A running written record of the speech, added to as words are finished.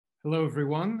Hello,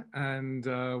 everyone, and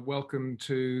welcome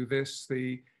to this,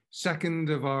 the second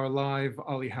of our live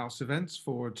Ollie House events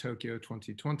for Tokyo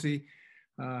 2020.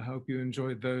 I hope you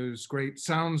enjoyed those great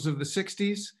sounds of the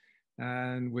 60s,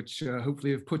 and which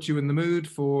hopefully have put you in the mood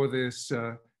for this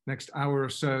next hour or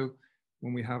so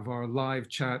when we have our live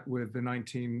chat with the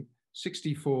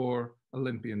 1964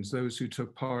 Olympians, those who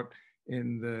took part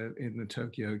in the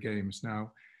Tokyo Games.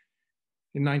 Now,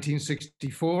 in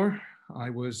 1964, I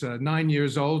was 9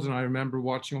 years old, and I remember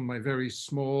watching on my very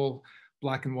small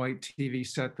black and white TV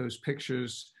set those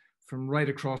pictures from right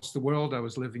across the world. I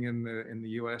was living in the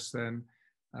US then,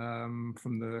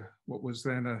 from what was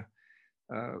then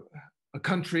a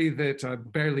country that I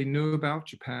barely knew about,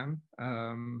 Japan,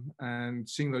 and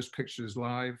seeing those pictures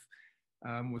live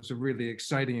was a really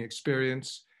exciting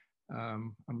experience.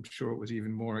 I'm sure it was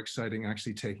even more exciting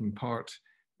actually taking part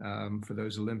for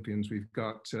those Olympians. We've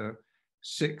got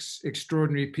 6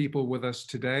 extraordinary people with us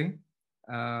today,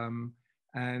 and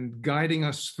guiding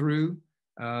us through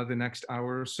the next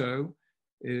hour or so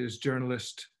is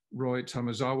journalist Roy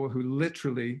Tomazawa, who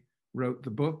literally wrote the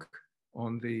book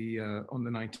on the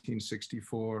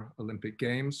 1964 Olympic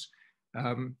Games.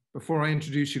 Before I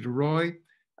introduce you to Roy,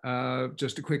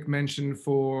 just a quick mention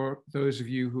for those of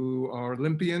you who are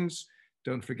Olympians.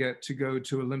 Don't forget to go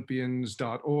to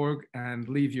Olympians.org and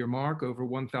leave your mark. Over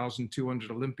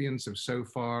 1,200 Olympians have so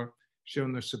far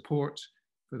shown their support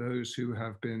for those who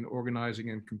have been organizing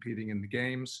and competing in the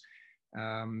Games.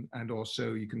 And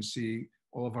also you can see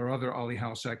all of our other Ollie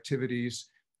House activities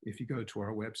if you go to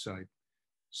our website.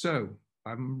 So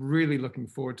I'm really looking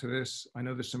forward to this. I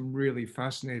know there's some really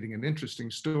fascinating and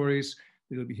interesting stories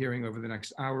that you'll be hearing over the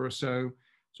next hour or so.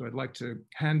 So I'd like to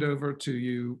hand over to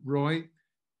you, Roy.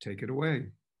 Take it away.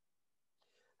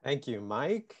 Thank you,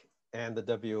 Mike, and the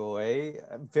WOA.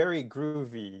 Very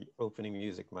groovy opening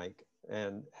music, Mike.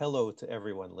 And hello to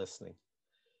everyone listening.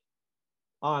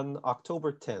 On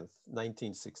October 10th,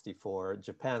 1964,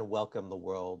 Japan welcomed the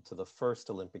world to the first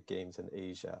Olympic Games in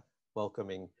Asia,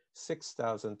 welcoming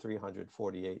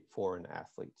 6,348 foreign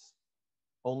athletes.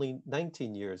 Only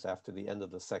 19 years after the end of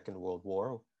the Second World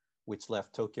War, which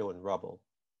left Tokyo in rubble,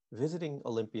 visiting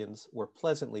Olympians were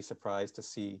pleasantly surprised to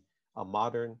see a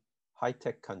modern,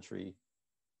 high-tech country,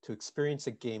 to experience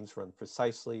the Games run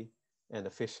precisely and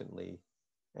efficiently,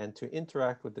 and to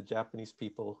interact with the Japanese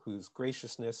people whose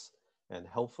graciousness and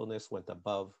helpfulness went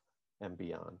above and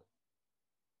beyond.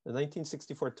 The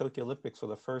 1964 Tokyo Olympics were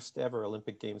the first ever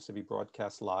Olympic Games to be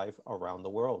broadcast live around the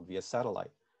world via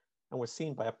satellite, and were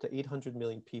seen by up to 800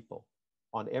 million people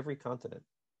on every continent.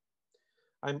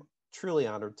 I'm truly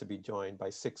honored to be joined by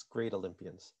 6 great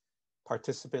Olympians,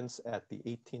 participants at the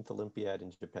 18th Olympiad in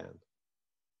Japan.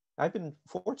 I've been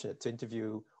fortunate to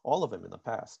interview all of them in the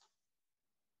past.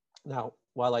 Now,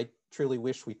 while I truly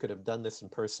wish we could have done this in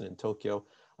person in Tokyo,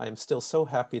 I am still so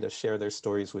happy to share their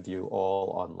stories with you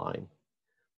all online.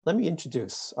 Let me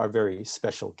introduce our very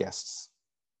special guests.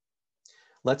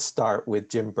 Let's start with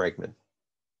Jim Bregman.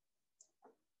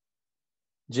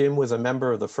 Jim was a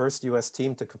member of the first US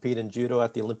team to compete in judo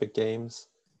at the Olympic Games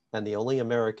and the only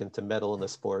American to medal in the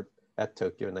sport at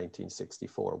Tokyo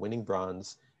 1964, winning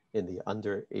bronze in the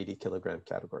under 80 kilogram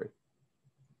category.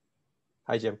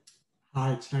 Hi, Jim.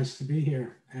 Hi, it's nice to be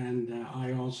here. And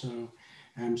I also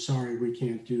am sorry we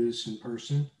can't do this in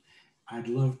person. I'd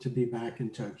love to be back in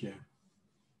Tokyo.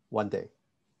 One day.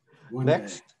 One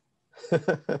Next.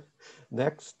 day.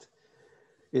 Next,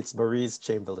 it's Maryse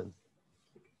Chamberlain.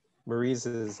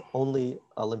 Maryse's only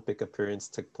Olympic appearance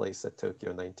took place at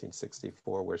Tokyo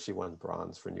 1964, where she won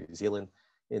bronze for New Zealand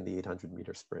in the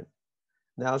 800-meter sprint.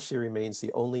 Now she remains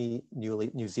the only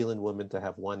New Zealand woman to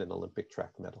have won an Olympic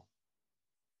track medal.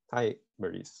 Hi,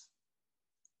 Maryse.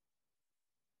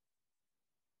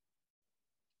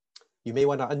 You may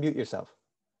want to unmute yourself.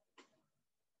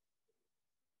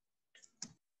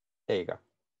 There you go.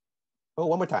 Oh,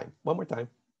 one more time, one more time.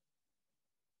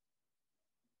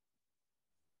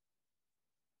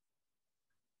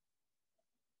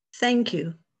 Thank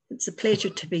you. It's a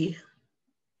pleasure to be.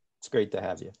 It's great to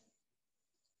have you.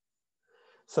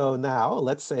 So now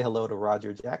let's say hello to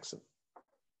Roger Jackson.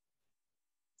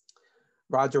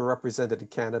 Roger represented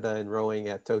Canada in rowing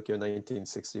at Tokyo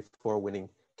 1964, winning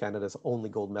Canada's only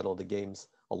gold medal at the Games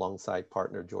alongside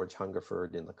partner George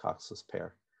Hungerford in the coxless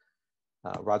pair.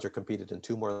 Roger competed in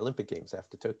 2 more Olympic Games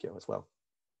after Tokyo as well.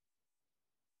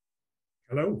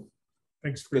 Hello.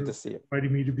 Thanks for Good to see you.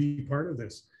 inviting me to be part of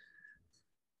this.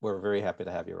 We're very happy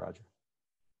to have you, Roger.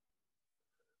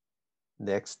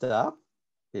 Next up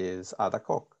is Ada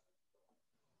Kok.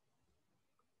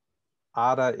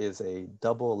 Ada is a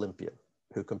double Olympian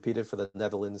who competed for the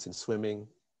Netherlands in swimming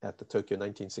at the Tokyo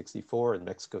 1964 and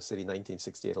Mexico City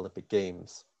 1968 Olympic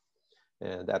Games.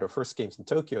 And at her first games in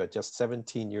Tokyo, at just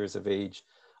 17 years of age,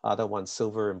 Ada won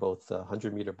silver in both the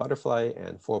 100-meter butterfly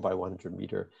and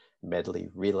 4x100-meter medley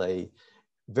relay.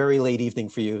 Very late evening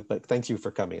for you, but thank you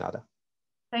for coming, Ada.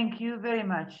 Thank you very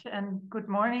much. And good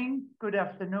morning, good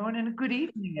afternoon, and good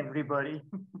evening, everybody.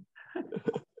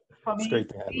 For me, it's great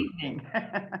to have evening.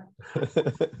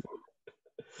 you.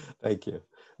 Thank you.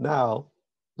 Now,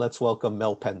 let's welcome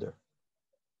Mel Pender.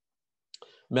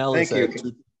 Mel Thank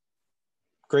you.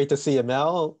 Great to see you,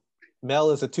 Mel.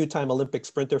 Mel is a two-time Olympic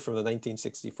sprinter from the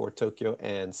 1964 Tokyo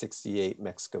and 68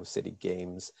 Mexico City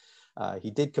Games.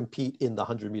 He did compete in the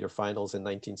 100-meter finals in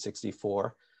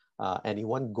 1964, and he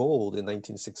won gold in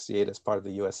 1968 as part of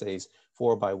the USA's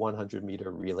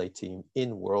 4x100-meter relay team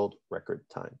in world record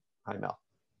time. Hi, Mel.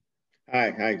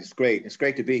 Hi, it's great. It's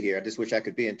great to be here. I just wish I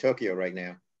could be in Tokyo right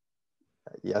now.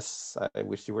 Yes, I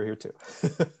wish you were here too.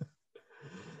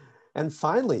 And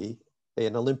finally,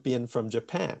 an Olympian from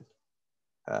Japan,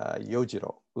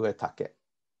 Yojiro Uetake.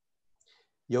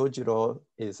 Yojiro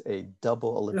is a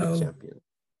double Olympic champion.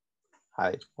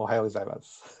 Hi, ohayou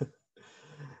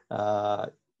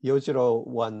gozaimasu. Yojiro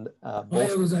won both.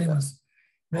 Ohayou gozaimasu.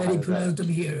 Very proud to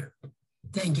be here.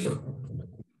 Thank you.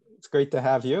 It's great to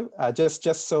have you.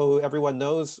 Just so everyone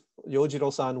knows,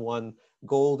 Yojiro-san won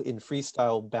gold in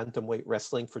freestyle bantamweight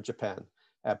wrestling for Japan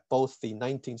at both the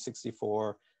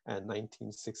 1964 and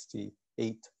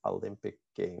 1968 Olympic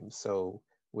Games. So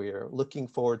we're looking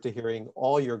forward to hearing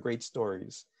all your great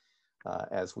stories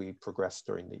as we progress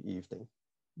during the evening,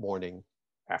 morning,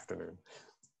 afternoon.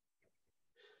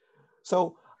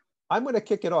 So I'm going to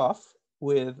kick it off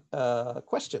with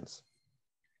questions.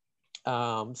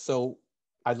 So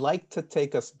I'd like to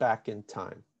take us back in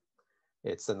time.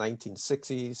 It's the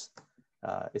 1960s.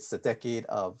 It's the decade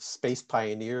of space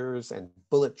pioneers and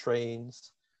bullet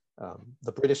trains,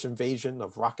 the British invasion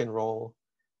of rock and roll,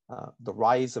 the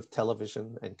rise of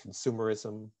television and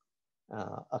consumerism,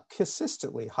 a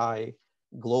consistently high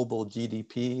global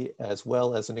GDP, as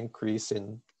well as an increase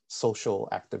in social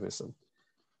activism.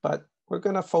 But we're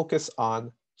going to focus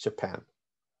on Japan.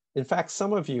 In fact,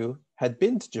 some of you had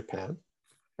been to Japan,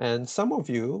 and some of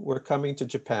you were coming to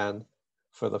Japan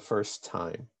for the first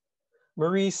time.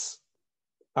 Maurice,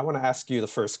 I want to ask you the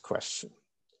first question.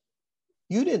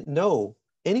 You didn't know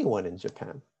anyone in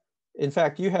Japan. In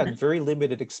fact, you had very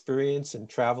limited experience in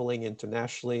traveling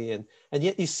internationally, and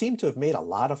yet you seem to have made a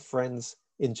lot of friends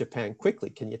in Japan quickly.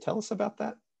 Can you tell us about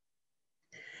that?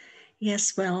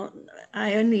 Yes, well,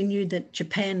 I only knew that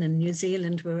Japan and New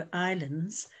Zealand were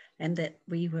islands and that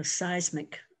we were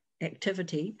seismic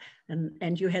activity,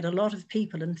 and you had a lot of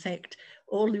people. In fact,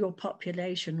 all your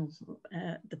population,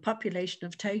 the population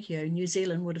of Tokyo, New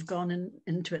Zealand would have gone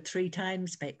into it 3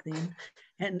 times back then.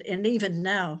 And even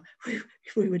now,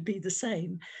 we would be the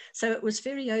same. So it was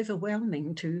very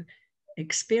overwhelming to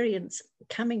experience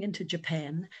coming into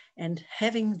Japan and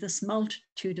having this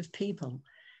multitude of people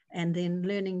and then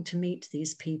learning to meet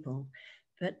these people.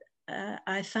 But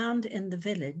I found in the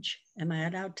village, am I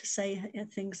allowed to say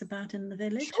things about in the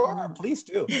village? Sure, please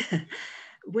do.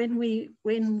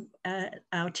 When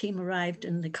our team arrived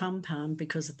in the compound,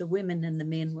 because the women and the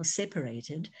men were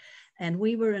separated, and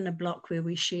we were in a block where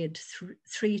we shared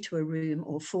 3 to a room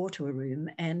or 4 to a room,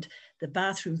 and the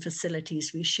bathroom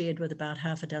facilities we shared with about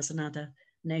half a dozen other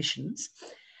nations.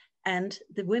 And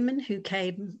the women who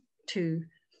came to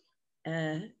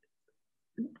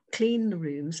clean the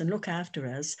rooms and look after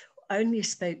us only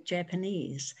spoke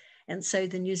Japanese. And so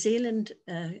the New Zealand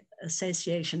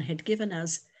Association had given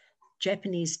us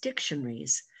Japanese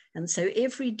dictionaries. And so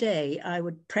every day I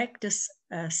would practice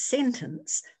a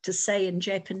sentence to say in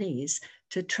Japanese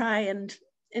to try and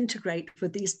integrate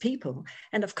with these people.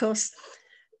 And of course,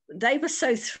 they were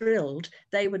so thrilled,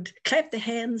 they would clap their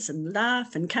hands and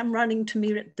laugh and come running to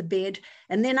me at the bed.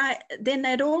 And then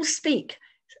they'd all speak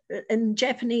in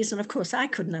Japanese. And of course, I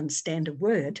couldn't understand a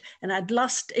word, and I'd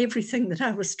lost everything that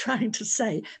I was trying to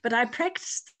say. But I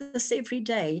practiced this every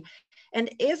day. And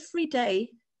every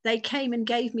day they came and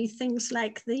gave me things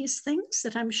like these things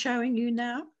that I'm showing you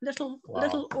now, little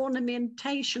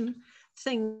ornamentation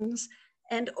things.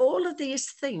 And all of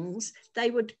these things, they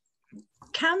would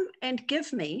come and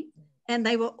give me, and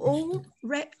they were all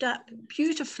wrapped up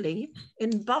beautifully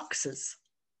in boxes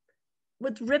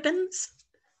with ribbons,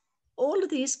 all of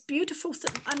these beautiful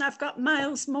things. And I've got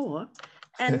miles more.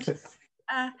 And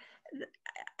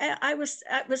it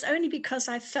was only because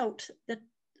I felt that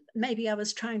maybe I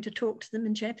was trying to talk to them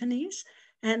in Japanese,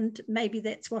 and maybe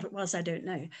that's what it was, I don't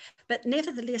know. But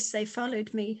nevertheless, they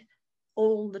followed me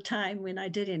all the time when I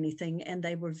did anything, and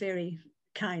they were very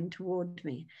kind toward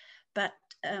me. But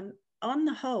on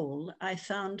the whole, I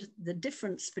found the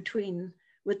difference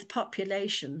with the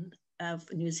population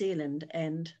of New Zealand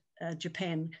and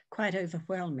Japan quite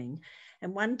overwhelming.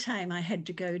 And one time I had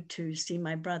to go to see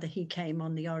my brother. He came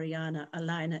on the Oriana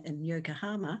liner in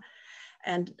Yokohama,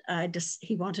 and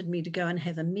he wanted me to go and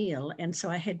have a meal. And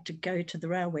so I had to go to the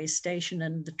railway station,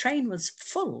 and the train was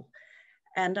full.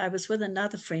 And I was with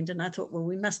another friend, and I thought, well,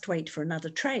 we must wait for another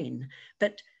train.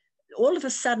 But all of a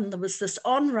sudden there was this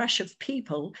onrush of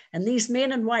people and these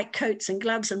men in white coats and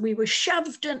gloves, and we were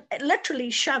literally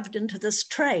shoved into this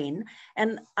train.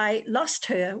 And I lost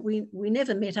her. We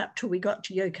never met up till we got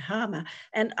to Yokohama,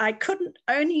 and I could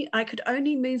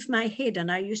only move my head, and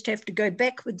I used to have to go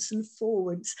backwards and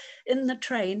forwards in the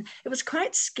train. It was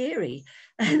quite scary.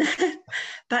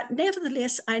 But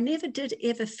nevertheless, I never did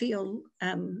ever feel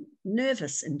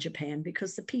nervous in Japan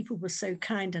because the people were so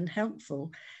kind and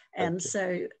helpful. And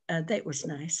so that was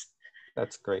nice.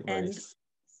 That's great, Maurice.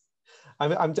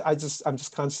 I'm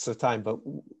just conscious of time, but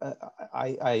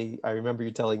I remember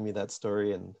you telling me that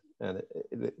story, and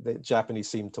the Japanese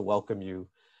seemed to welcome you,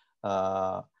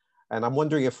 and I'm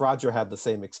wondering if Roger had the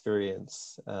same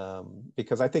experience,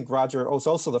 because I think Roger, it was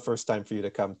also the first time for you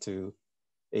to come to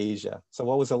Asia. So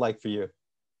what was it like for you?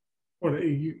 Well,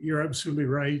 you're absolutely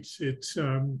right. It's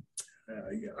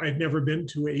I'd never been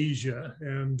to Asia,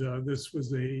 and this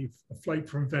was a flight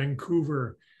from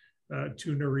Vancouver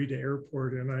to Narita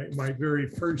Airport. And my very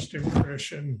first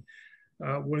impression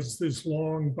was this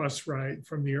long bus ride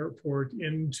from the airport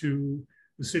into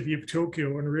the city of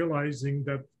Tokyo, and realizing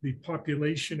that the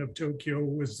population of Tokyo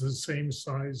was the same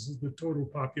size as the total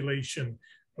population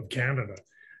of Canada.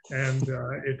 And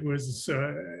it was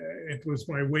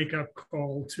my wake-up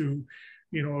call to,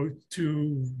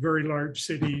 to very large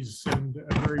cities and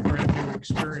a very brand new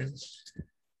experience.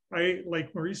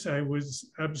 Like Marisa, I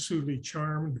was absolutely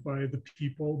charmed by the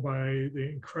people, by the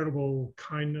incredible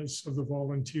kindness of the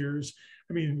volunteers.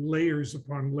 I mean, layers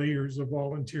upon layers of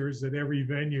volunteers at every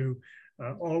venue,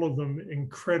 all of them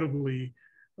incredibly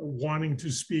wanting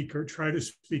to speak or try to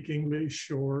speak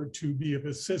English or to be of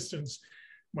assistance.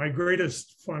 My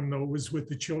greatest fun, though, was with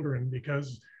the children,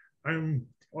 because I'm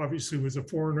obviously was a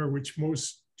foreigner, which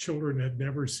most children had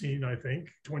never seen, I think,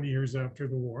 20 years after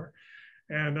the war.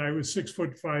 And I was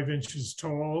 6'5"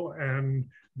 tall, and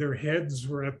their heads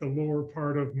were at the lower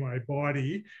part of my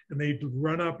body, and they'd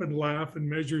run up and laugh and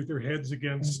measure their heads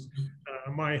against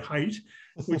my height,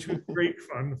 which was great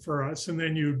fun for us. And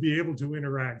then you'd be able to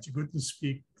interact. You couldn't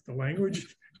speak the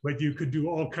language, but you could do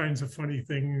all kinds of funny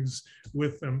things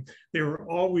with them. They were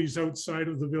always outside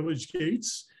of the village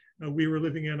gates. We were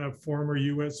living in a former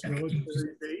US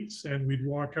military base, and we'd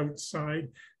walk outside,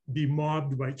 be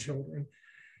mobbed by children.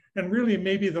 And really,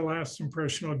 maybe the last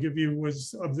impression I'll give you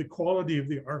was of the quality of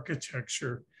the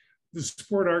architecture. The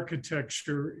sport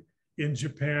architecture in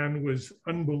Japan was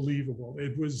unbelievable.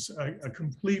 It was a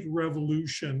complete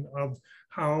revolution of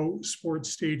how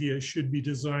sports stadia should be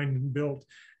designed and built.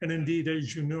 And indeed,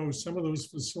 as you know, some of those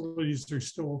facilities are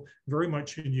still very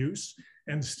much in use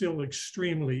and still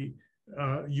extremely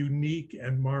unique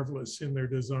and marvelous in their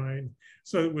design.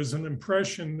 So it was an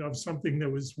impression of something that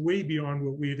was way beyond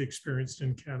what we had experienced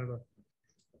in Canada.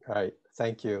 Right,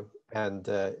 thank you. And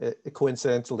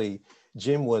coincidentally,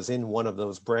 Jim was in one of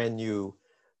those brand new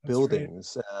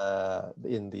buildings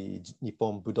in the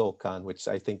Nippon Budokan, which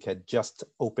I think had just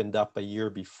opened up a year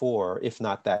before, if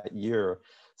not that year.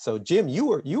 So Jim,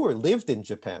 you lived in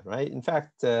Japan, right? In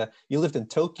fact, you lived in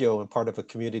Tokyo and part of a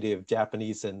community of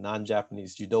Japanese and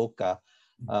non-Japanese judoka.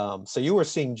 So you were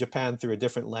seeing Japan through a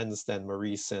different lens than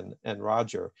Maurice and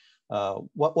Roger.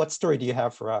 What story do you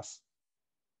have for us?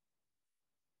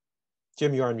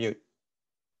 Jim, you're on mute.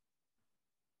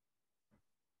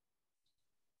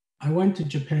 I went to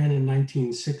Japan in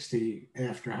 1960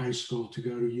 after high school to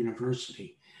go to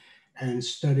university and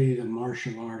study the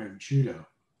martial art of judo.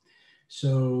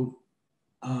 So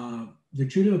the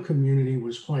judo community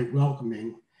was quite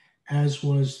welcoming, as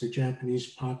was the Japanese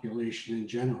population in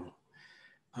general.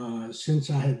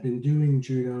 Since I had been doing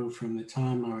judo from the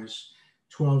time I was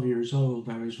 12 years old,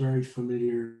 I was very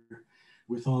familiar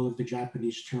with all of the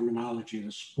Japanese terminology of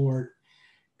the sport,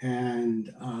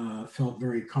 and felt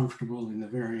very comfortable in the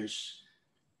various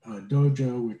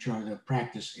dojo, which are the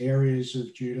practice areas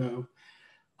of judo.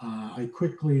 I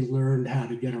quickly learned how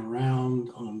to get around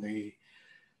on the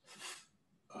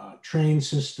train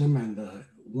system and the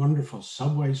wonderful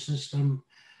subway system.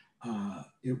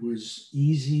 It was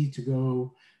easy to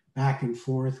go back and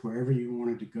forth wherever you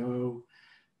wanted to go.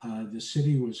 The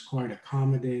city was quite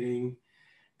accommodating.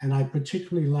 And I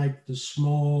particularly liked the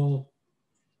small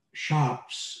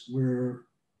shops where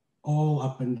all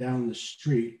up and down the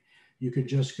street, you could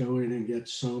just go in and get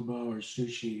soba or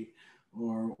sushi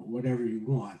or whatever you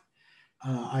want.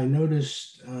 I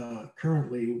noticed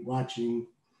currently watching,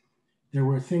 there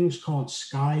were things called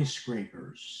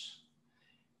skyscrapers.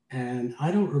 And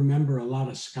I don't remember a lot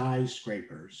of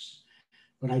skyscrapers,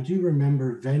 but I do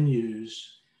remember venues,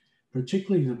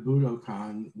 particularly the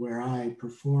Budokan, where I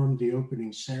performed the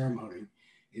opening ceremony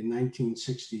in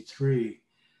 1963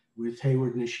 with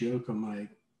Hayward Nishioka, my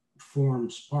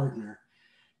form's partner,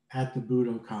 at the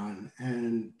Budokan.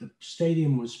 And the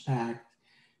stadium was packed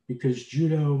because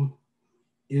judo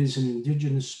is an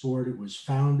indigenous sport. It was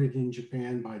founded in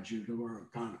Japan by Judoro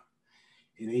Okano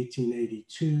in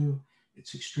 1882.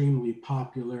 It's extremely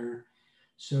popular.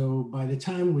 So by the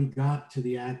time we got to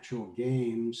the actual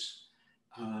games,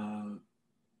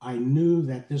 I knew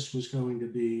that this was going to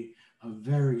be a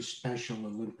very special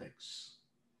Olympics.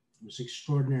 It was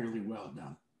extraordinarily well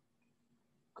done.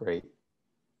 Great.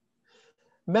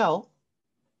 Mel,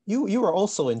 you were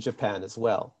also in Japan as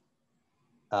well,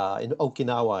 in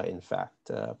Okinawa, in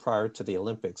fact, prior to the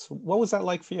Olympics. What was that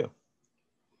like for you?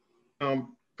 Can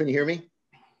you hear me?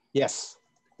 Yes.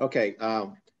 Okay.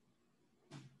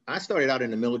 I started out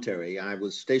in the military. I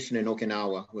was stationed in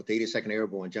Okinawa with the 82nd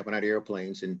Airborne, jumping out of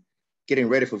airplanes and getting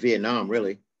ready for Vietnam,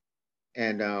 really.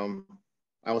 And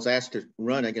I was asked to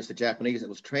run against the Japanese. It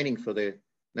was training for the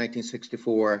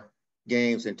 1964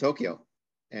 games in Tokyo.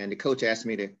 And the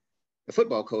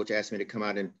football coach asked me to come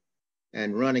out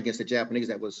and run against the Japanese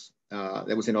that was in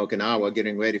Okinawa,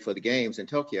 getting ready for the games in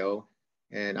Tokyo.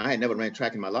 And I had never ran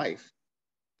track in my life.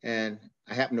 And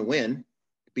I happened to win,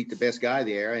 beat the best guy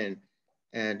there,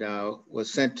 and was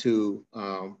sent to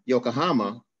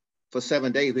Yokohama for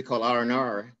 7 days. We call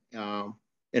R&R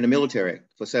in the military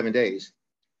for 7 days.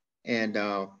 And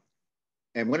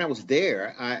when I was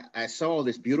there, I saw all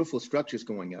these beautiful structures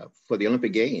going up for the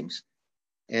Olympic Games.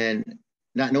 And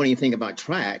not knowing anything about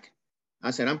track,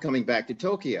 I said, I'm coming back to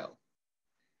Tokyo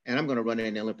and I'm going to run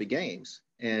in the Olympic Games.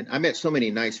 And I met so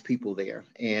many nice people there.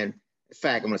 And in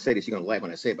fact, I'm going to say this, you're going to laugh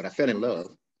when I say it, but I fell in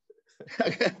love.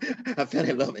 I fell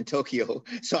in love in Tokyo.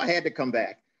 So I had to come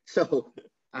back. So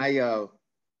I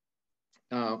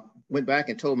went back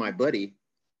and told my buddy,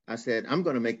 I said, I'm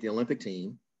going to make the Olympic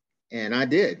team. And I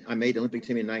did. I made the Olympic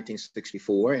team in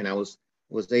 1964, and I was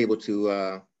able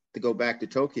to go back to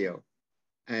Tokyo.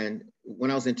 And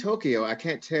when I was in Tokyo, I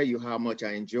can't tell you how much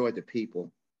I enjoyed the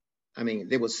people. I mean,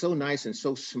 they were so nice and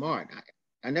so smart.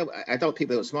 I thought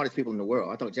people were the smartest people in the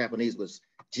world. I thought Japanese was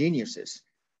geniuses.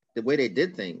 The way they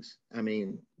did things. I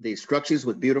mean, the structures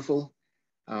were beautiful.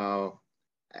 I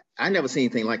never seen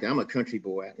anything like that. I'm a country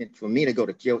boy. And for me to go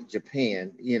to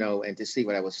Japan, and to see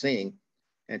what I was seeing,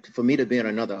 and for me to be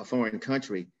in a foreign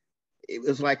country, it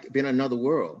was like being in another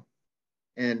world.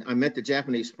 And I met the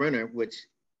Japanese sprinter, which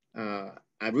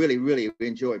I really, really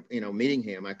enjoyed, meeting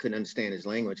him. I couldn't understand his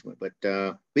language, but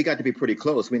we got to be pretty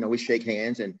close. We shake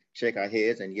hands and shake our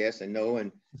heads and yes and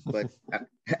no. But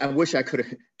I wish I could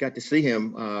have got to see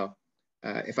him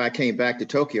if I came back to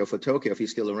Tokyo, if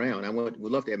he's still around. I would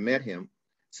love to have met him,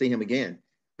 see him again.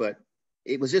 But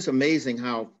it was just amazing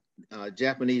how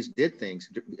Japanese did things.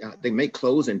 They make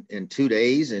clothes in 2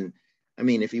 days. And I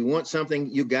mean, if you want something,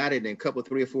 you got it in a couple,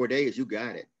 3 or 4 days, you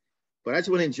got it. But I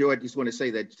just want to say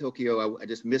that Tokyo, I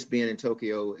just miss being in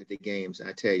Tokyo at the games,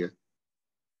 I tell you.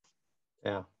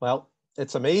 Yeah, well,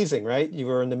 it's amazing, right? You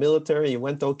were in the military, you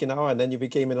went to Okinawa, and then you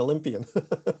became an Olympian.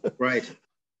 Right.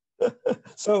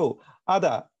 So,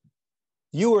 Ada,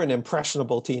 you were an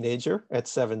impressionable teenager at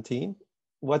 17.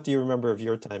 What do you remember of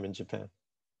your time in Japan?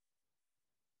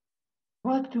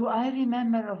 What do I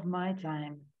remember of my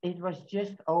time? It was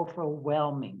just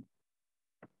overwhelming.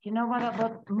 You know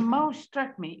what most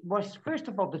struck me was, first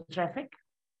of all, the traffic,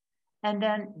 and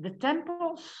then the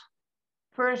temples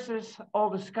versus all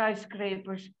the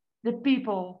skyscrapers, the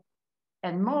people,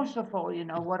 and most of all,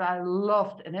 what I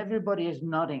loved, and everybody is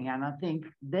nodding, and I think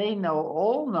they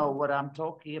all know what I'm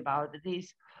talking about. It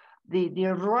is the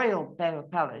Royal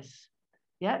Palace,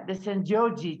 yeah, the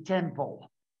Senjoji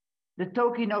Temple, the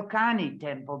Tokinokani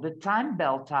Temple, the Time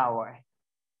Bell Tower.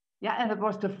 Yeah, and it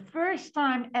was the first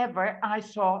time ever I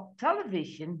saw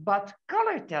television, but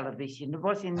color television. It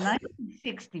was in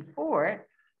 1964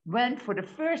 when for the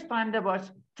first time there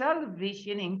was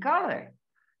television in color.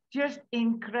 Just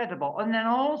incredible. And then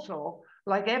also,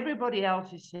 like everybody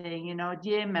else is saying,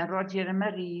 Jim and Roger and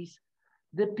Maurice,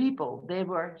 the people, they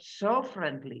were so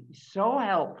friendly, so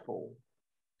helpful,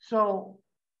 so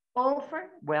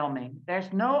overwhelming.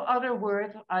 There's no other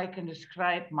word I can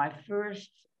describe my first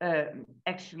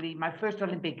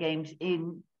Olympic Games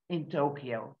in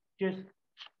Tokyo.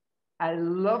 I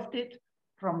loved it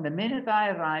from the minute I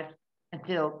arrived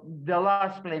until the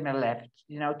last player left,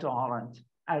 you know, to Holland.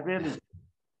 I really.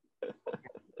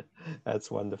 That's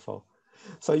wonderful.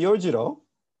 So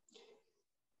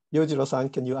Yojiro-san,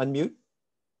 can you unmute?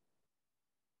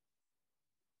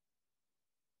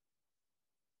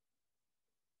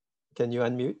 Can you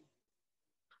unmute?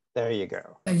 There you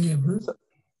go. So,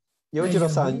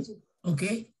 Yojiro-san.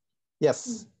 Okay.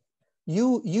 Yes.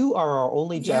 You are our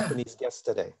only Japanese guest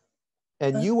today.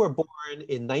 And you were born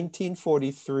in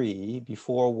 1943,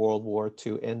 before World War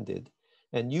II ended.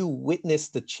 And you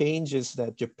witnessed the changes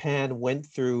that Japan went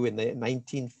through in the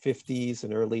 1950s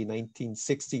and early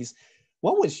 1960s.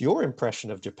 What was your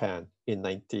impression of Japan in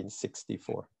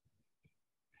 1964?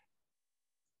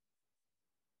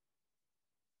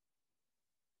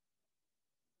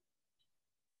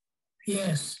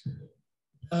 Yes.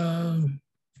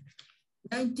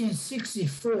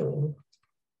 1964,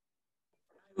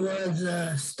 I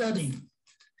was studying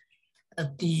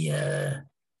at the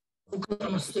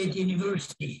Oklahoma State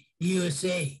University,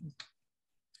 USA.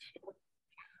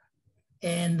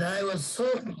 And I was so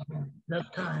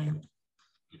that time,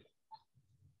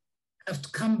 have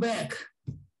to come back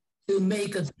to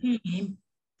make a team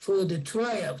for the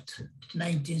tryout,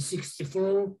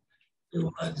 1964. It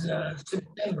was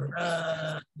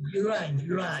September,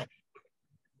 July.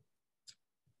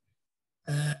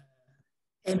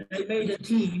 And I made a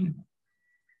team.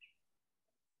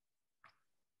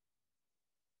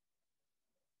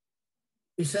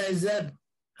 Besides that,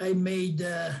 I made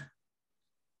a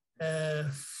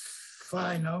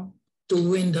final to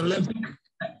win the Olympic.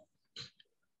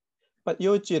 But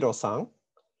Yojiro-san,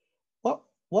 what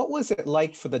was it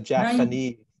like for the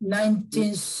Japanese?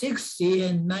 1960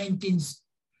 and around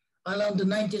the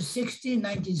 1960,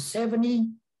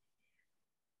 1970,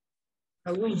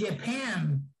 we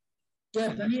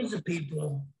Japanese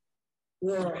people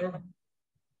were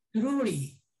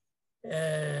truly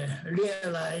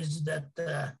realized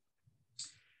that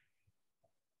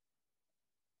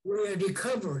we're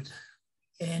recovered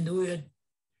and we're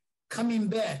coming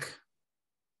back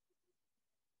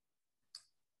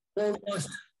almost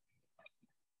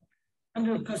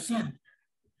 100%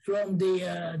 from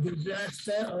the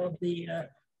disaster of the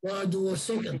World War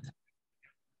II.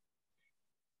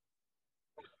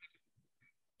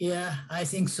 Yeah, I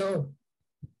think so.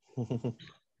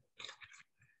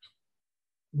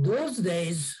 Those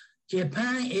days,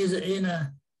 Japan is in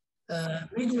a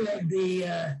middle of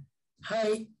the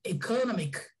high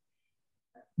economic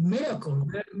miracle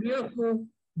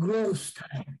growth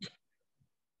time.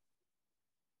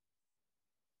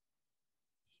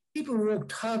 People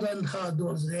worked hard and hard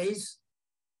those days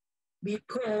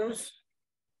because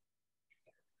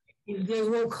if they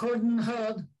work hard and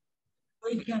hard,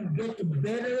 they can get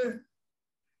better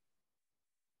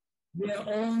their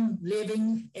own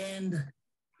living and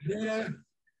better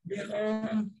their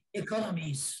own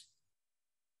economies.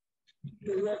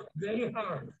 They work very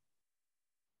hard.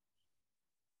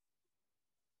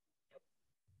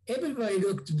 Everybody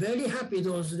looked very happy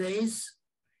those days,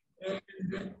 and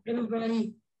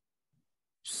everybody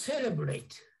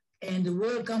celebrate and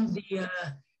welcome the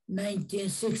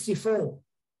 1964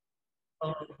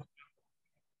 to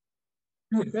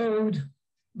hold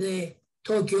the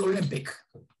Tokyo Olympic.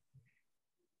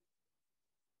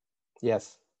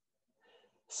 Yes.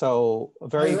 So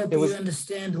very. I hope you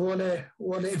understand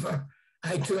whatever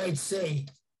I tried to say.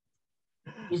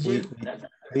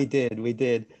 We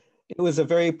did. It was a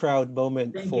very proud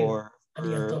moment for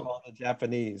all the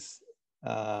Japanese,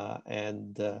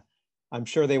 and I'm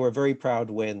sure they were very proud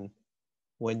when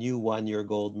you won your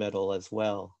gold medal as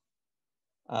well.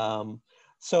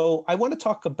 So I want to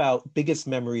talk about biggest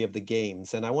memory of the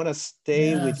games, and I want to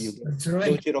stay with you,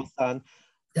 Yojiro-san.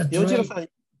 Yojiro-san,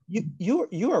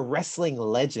 you're a wrestling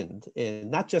legend,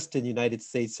 not just in the United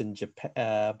States and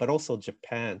Japan, but also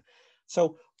Japan.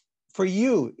 So for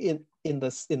you in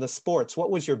the sports, what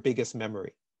was your biggest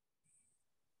memory?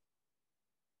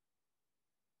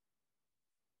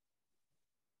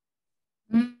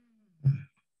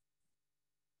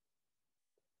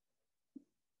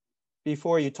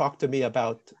 Before you talk to me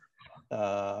about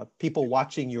people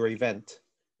watching your event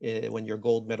when your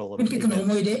gold medal.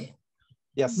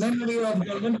 Yes. Memory of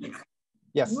the Olympic.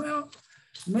 Yes. Well,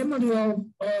 memory of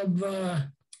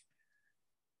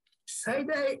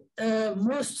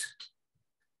most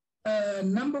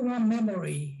number one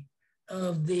memory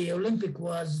of the Olympic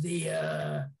was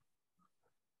the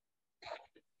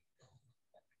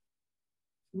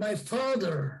my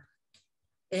father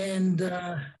and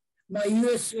my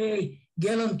USA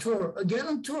guarantor. A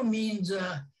guarantor means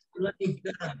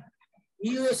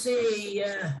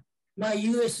USA, my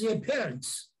USA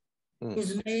parents.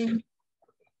 His name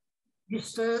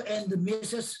Mr. and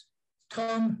Mrs.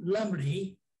 Tom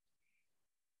Lumley.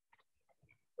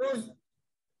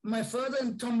 My father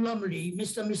and Tom Lumley,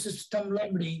 Mr. and Mrs. Tom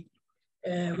Lumley,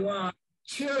 were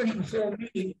cheering for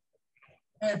me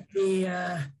at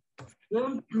the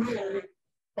front row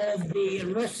of the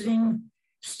wrestling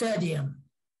stadium.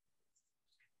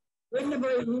 Whenever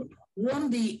I won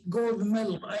the gold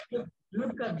medal, I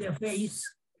looked at their face.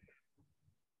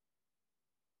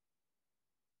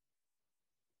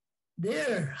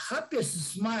 Their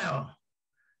happiest smile.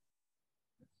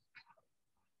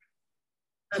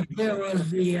 And there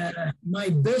was my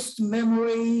best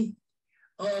memory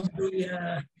of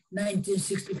the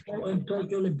 1964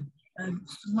 Tokyo Olympics. And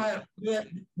smile, yeah,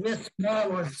 that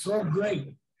smile was so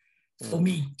great for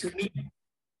me, to me.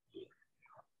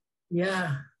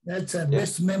 Yeah, that's a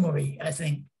best memory, I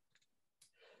think.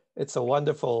 It's a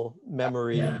wonderful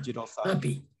memory, Yeah, Judo-san.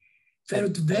 happy.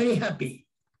 Felt very happy.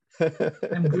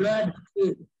 I'm glad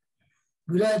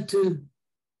to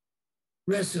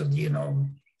wrestle, you know.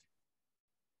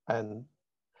 And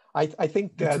I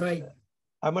think That's right.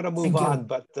 I'm going to move on,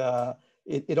 but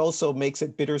it also makes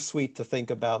it bittersweet to think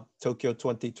about Tokyo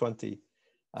 2020.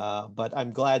 But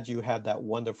I'm glad you had that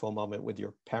wonderful moment with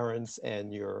your parents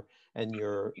and your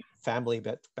family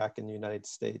back in the United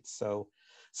States.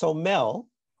 So Mel,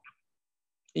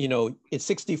 you know, it's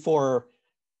 64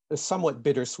 is somewhat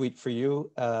bittersweet for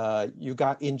you. You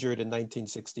got injured in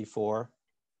 1964,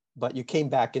 but you came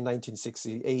back in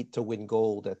 1968 to win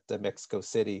gold at Mexico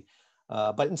City.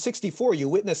 But in 64, you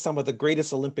witnessed some of the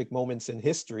greatest Olympic moments in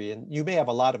history, and you may have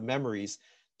a lot of memories.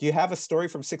 Do you have a story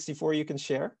from 64 you can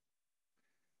share?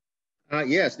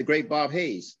 Yes, the great Bob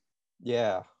Hayes.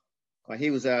 Yeah. He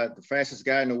was the fastest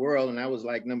guy in the world, and I was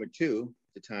like number 2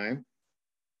 at the time.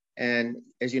 And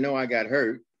as you know, I got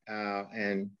hurt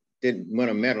and didn't win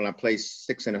a medal. I placed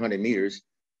 6 in 100 meters.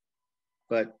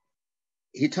 But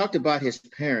he talked about his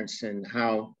parents and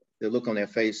how the look on their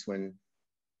face when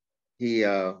he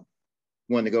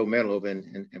won the gold medal over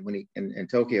in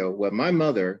Tokyo. Well, my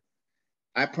mother,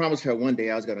 I promised her one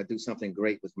day I was going to do something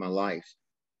great with my life.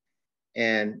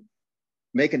 And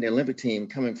making the Olympic team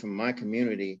coming from my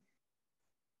community,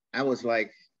 I was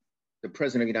like the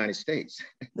president of the United States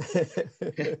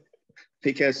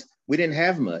because we didn't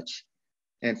have much.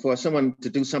 And for someone to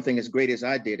do something as great as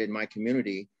I did in my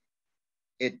community,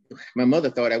 my mother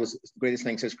thought I was the greatest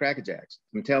thing since Cracker Jacks.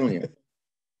 I'm telling you.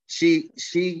 She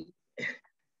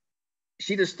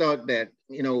just thought that,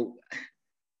 you know,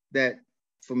 that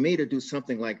for me to do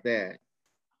something like that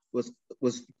was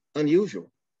unusual.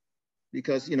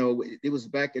 Because, you know, it was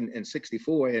back in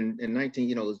 64 and in 19,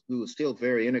 you know, we were still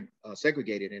very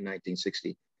segregated in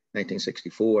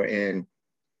 1964. And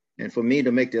for me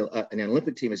to make an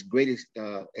Olympic team as great as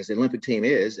the Olympic team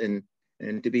is, and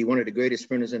to be one of the greatest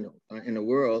sprinters in the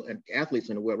world and athletes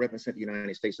in the world represent the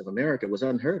United States of America was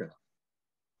unheard of.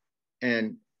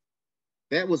 And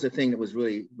that was the thing that was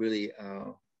really, really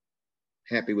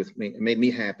happy with me. It made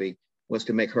me happy, was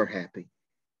to make her happy.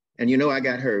 And, you know, I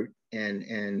got hurt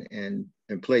and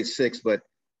played 6, but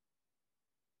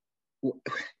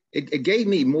it gave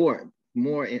me more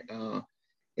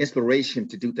inspiration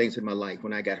to do things in my life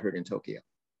when I got hurt in Tokyo.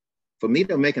 For me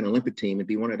to make an Olympic team and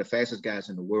be one of the fastest guys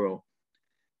in the world,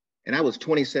 and I was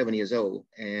 27 years old,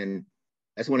 and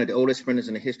that's one of the oldest sprinters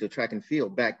in the history of track and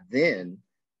field back then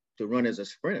to run as a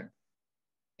sprinter.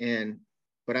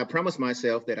 But I promised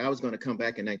myself that I was going to come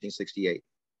back in 1968.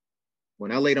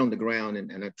 When I laid on the ground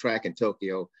in a track in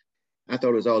Tokyo, I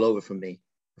thought it was all over for me.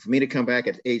 For me to come back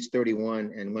at age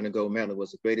 31 and win a gold medal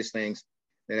was the greatest things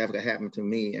that ever happened to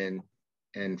me and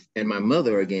my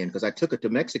mother again, because I took her to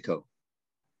Mexico.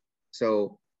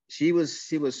 So she was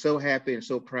so happy and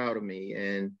so proud of me,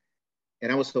 and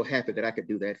I was so happy that I could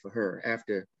do that for her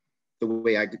after the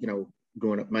way I, you know,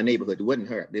 growing up, my neighborhood. It wasn't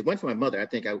her. If it wasn't for my mother, I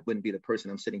think I wouldn't be the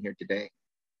person I'm sitting here today,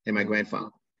 and my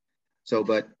grandfather. So,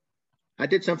 but I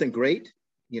did something great.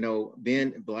 You know,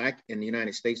 being Black in the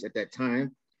United States at that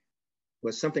time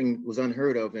was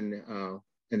unheard of in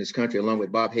this country, along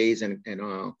with Bob Hayes and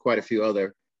quite a few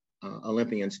other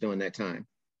Olympians during that time.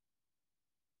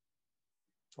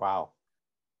 Wow.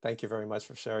 Thank you very much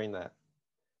for sharing that.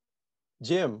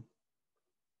 Jim,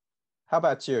 how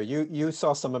about you? You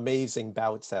saw some amazing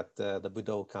bouts at the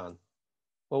Budokan.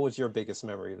 What was your biggest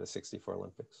memory of the 64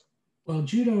 Olympics? Well,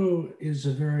 judo is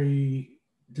a very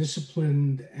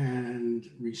disciplined and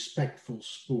respectful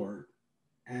sport.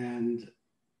 And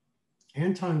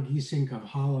Anton Geesink of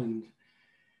Holland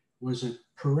was a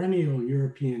perennial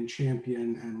European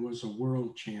champion and was a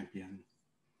world champion.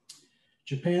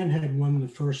 Japan had won the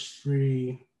first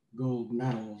 3 gold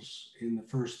medals in the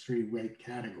first 3 weight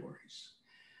categories.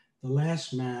 The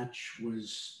last match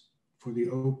was for the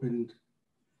open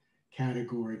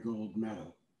category gold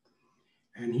medal,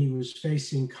 and he was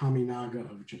facing Kaminaga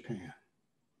of Japan.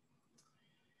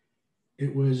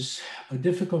 It was a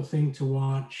difficult thing to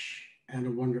watch and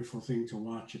a wonderful thing to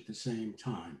watch at the same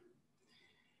time.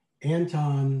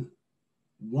 Anton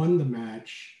won the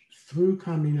match, threw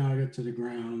Kaminaga to the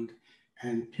ground,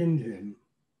 and pinned him.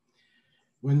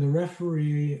 When the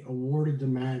referee awarded the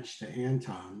match to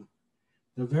Anton,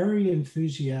 the very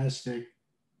enthusiastic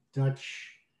Dutch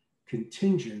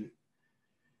contingent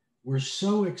were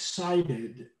so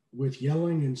excited with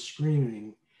yelling and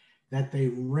screaming that they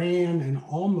ran and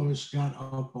almost got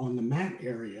up on the mat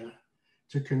area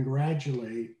to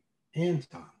congratulate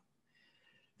Anton.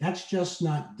 That's just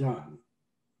not done.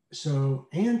 So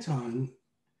Anton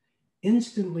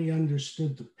instantly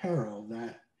understood the peril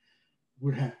that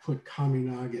would have put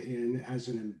Kaminaga in as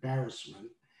an embarrassment,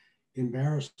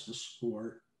 embarrassed the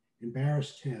sport,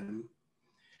 embarrassed him.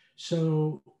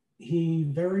 So he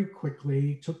very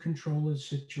quickly took control of the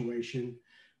situation,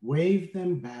 waved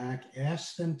them back,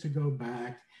 asked them to go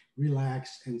back,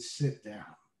 relax, and sit down.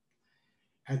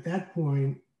 At that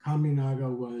point, Kaminaga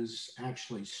was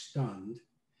actually stunned.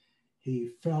 He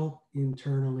felt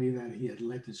internally that he had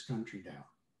let his country down.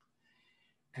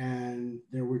 And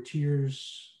there were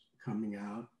tears coming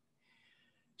out.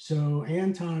 So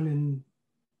Anton, in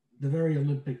the very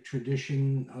Olympic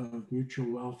tradition of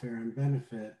mutual welfare and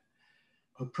benefit,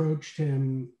 approached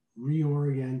him,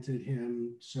 reoriented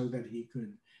him so that he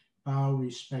could bow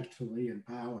respectfully and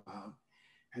bow out.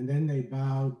 And then they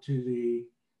bowed to the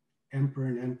Emperor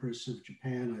and Empress of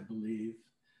Japan, I believe.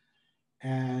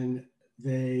 And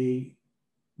they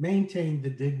maintained the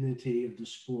dignity of the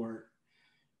sport,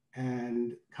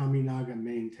 and Kaminaga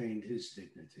maintained his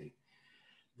dignity.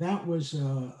 That was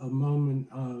a moment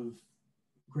of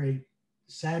great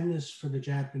sadness for the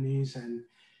Japanese and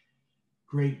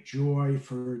great joy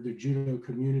for the judo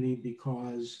community,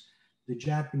 because the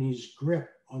Japanese grip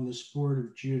on the sport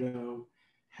of judo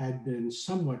had been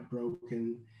somewhat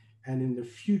broken. And in the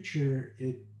future,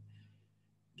 it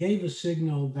gave a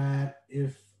signal that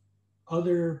if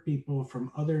other people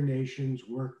from other nations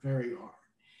worked very hard,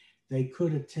 they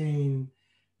could attain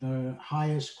the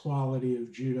highest quality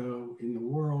of judo in the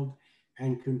world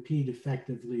and compete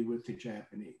effectively with the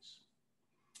Japanese.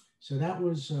 So that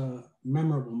was a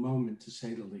memorable moment, to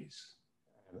say the least.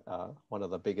 One of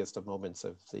the biggest of moments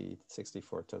of the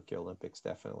 '64 Tokyo Olympics,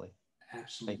 definitely.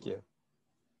 Absolutely. Thank you.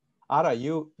 Ara,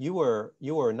 you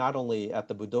were not only at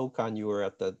the Budokan, you were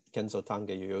at the Kenzo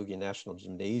Tanga Yoyogi National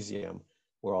Gymnasium,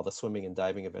 where all the swimming and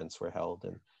diving events were held.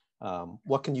 And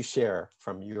what can you share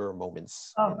from your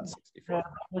moments in '64?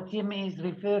 What Jimmy is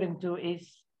referring to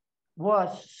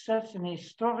was such an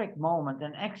historic moment.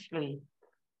 And actually,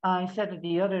 I said it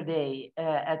the other day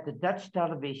at the Dutch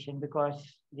television,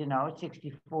 because, you know,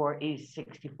 '64 is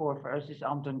 '64 versus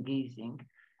Anton Giesing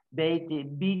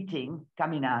beating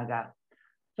Kaminaga.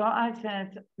 So I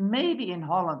said, maybe in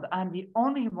Holland, I'm the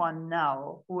only one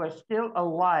now who is still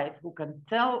alive who can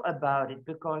tell about it,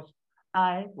 because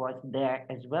I was there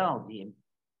as well, Jim.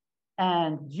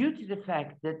 And due to the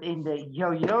fact that in the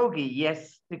Yoyogi,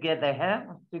 yes,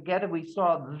 together we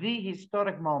saw the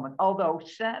historic moment, although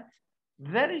sad,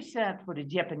 very sad for the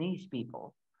Japanese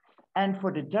people and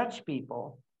for the Dutch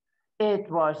people. It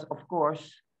was, of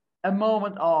course, a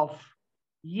moment of,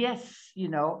 yes, you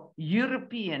know,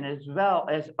 European as well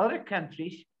as other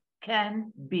countries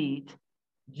can beat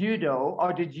judo,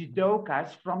 or the judokas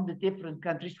from the different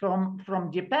countries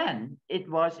from Japan. It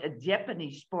was a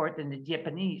Japanese sport and the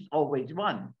Japanese always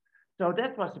won. So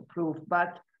that was a proof.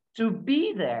 But to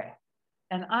be there,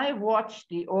 and I watched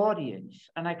the audience,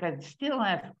 and I can still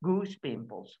have goose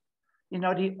pimples. You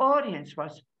know, the audience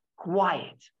was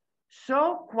quiet,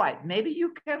 so quiet. Maybe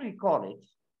you can recall it,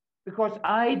 because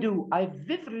I do, I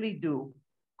vividly do.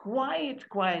 Quiet,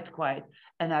 quiet, quiet.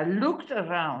 And I looked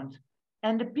around,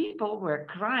 and the people were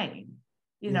crying,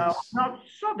 you know, not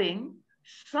sobbing,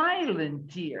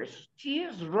 silent tears,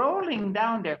 tears rolling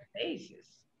down their faces.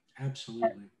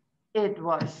 Absolutely. It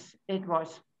was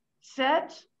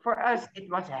sad for us.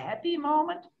 It was a happy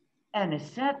moment and a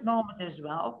sad moment as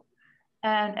well.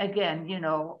 And again, you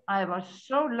know, I was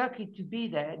so lucky to be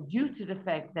there due to the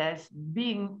fact that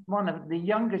being one of the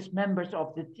youngest members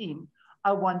of the team,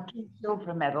 I won 2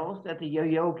 silver medals at the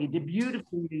Yoyogi, the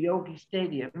beautiful Yoyogi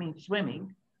Stadium, I mean,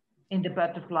 swimming in the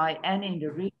butterfly and in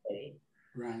the relay.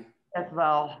 Right. As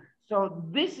well. So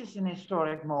this is an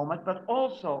historic moment, but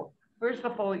also, first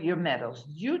of all, your medals.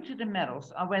 Due to the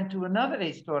medals, I went to another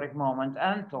historic moment,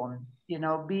 Anton, you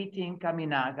know, beating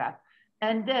Kaminaga.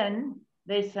 And then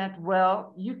they said,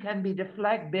 well, you can be the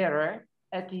flag bearer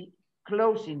at the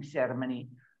closing ceremony.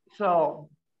 So,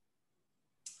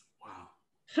 Wow.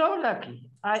 so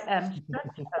lucky. I am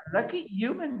such a lucky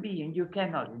human being you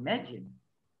cannot imagine.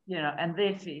 You know, and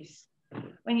this is,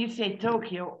 when you say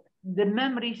Tokyo, the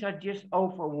memories are just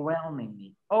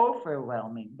overwhelming.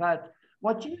 But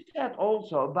what you said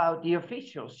also about the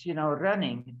officials, you know,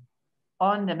 running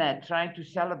on the mat, trying to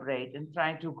celebrate and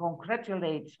trying to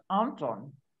congratulate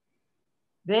Anton,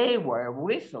 they were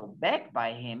whistled back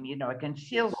by him. You know, I can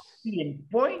still see him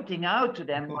pointing out to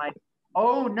them like,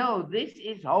 oh no, this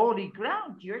is holy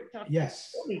ground. You're touching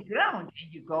holy ground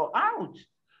and you go out.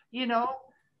 You know,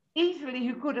 easily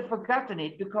he could have forgotten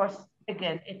it because,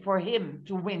 again, for him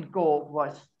to win gold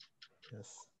was.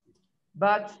 Yes.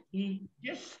 But he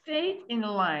just stayed in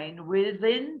line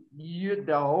within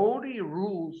the holy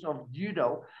rules of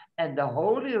judo and the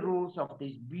holy rules of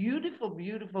this beautiful,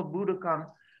 beautiful Budokan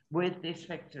with this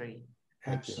victory.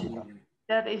 Absolutely.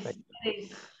 That is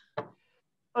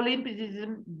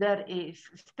Olympicism, that is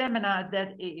stamina,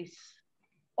 that is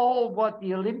all what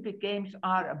the Olympic Games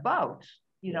are about.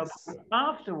 You know,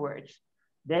 afterwards,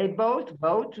 they both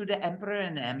bow to the emperor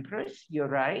and empress, you're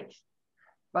right.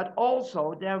 But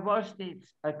also there was this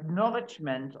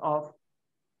acknowledgement of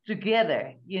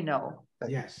together, you know.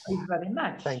 Yes. Thank you very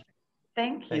much. Thank you.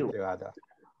 Thank you, Ada.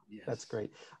 Yes. That's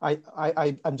great.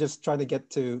 I'm just trying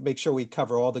to make sure we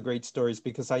cover all the great stories,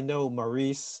 because I know,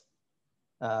 Maurice,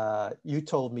 you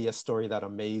told me a story that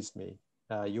amazed me.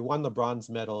 You won the bronze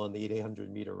medal in the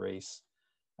 800-meter race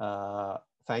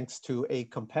thanks to a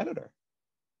competitor.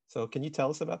 So can you tell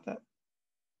us about that?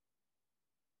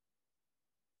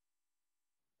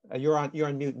 You're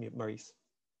on mute, Maurice.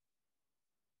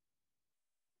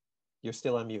 You're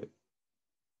still on mute.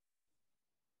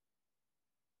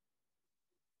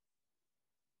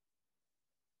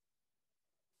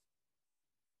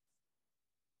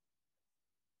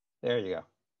 There you go.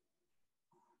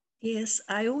 Yes,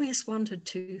 I always wanted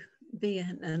to be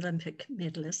an Olympic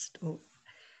medalist.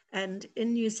 And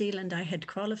in New Zealand, I had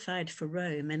qualified for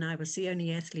Rome, and I was the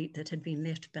only athlete that had been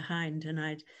left behind.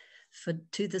 And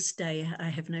to this day, I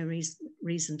have no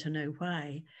reason to know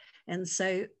why. And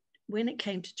so when it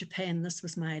came to Japan, this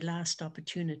was my last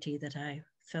opportunity that I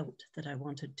felt that I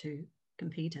wanted to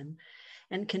compete in.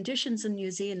 And conditions in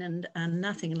New Zealand are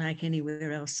nothing like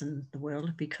anywhere else in the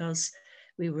world, because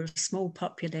we were a small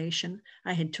population.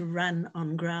 I had to run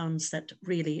on grounds that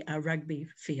really are rugby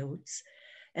fields.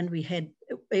 And we had,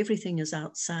 everything is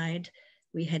outside.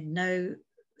 We had no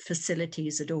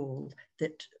facilities at all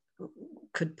that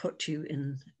could put you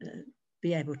in,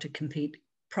 be able to compete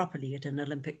properly at an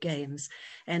Olympic Games.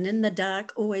 And in the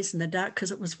dark, always in the dark,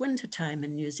 because it was wintertime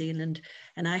in New Zealand,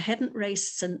 and I hadn't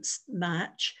raced since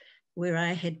March, where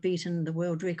I had beaten the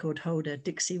world record holder,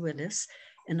 Dixie Willis,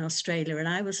 in Australia, and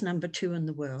I was number 2 in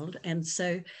the world. And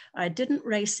so I didn't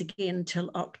race again till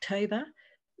October.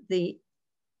 The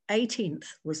 18th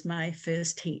was my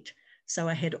first heat. So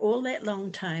I had all that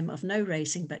long time of no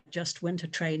racing, but just winter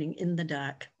training in the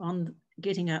dark, on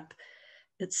getting up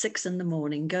at 6 in the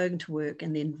morning, going to work,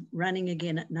 and then running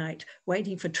again at night,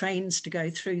 waiting for trains to go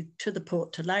through to the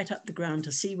port to light up the ground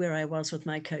to see where I was with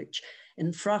my coach.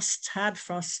 In frosts, hard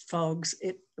frost, fogs,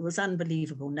 it was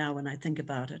unbelievable now when I think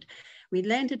about it. We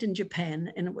landed in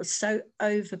Japan, and it was so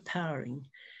overpowering.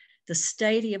 The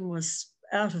stadium was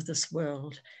out of this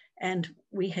world, and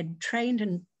we had trained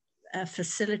in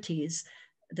facilities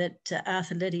that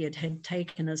Arthur Lydiard had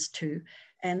taken us to,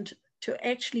 and to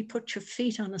actually put your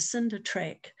feet on a cinder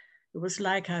track, it was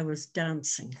like I was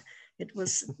dancing. It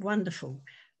was wonderful.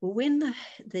 Well, when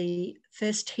the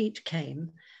first heat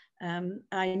came,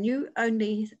 I knew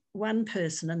only one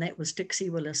person, and that was Dixie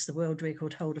Willis, the world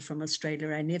record holder from Australia.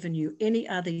 I never knew any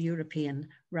other European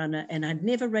runner, and I'd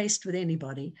never raced with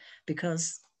anybody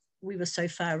because we were so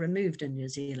far removed in New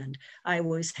Zealand. I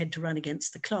always had to run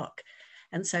against the clock.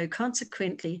 And so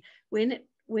consequently,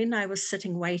 when I was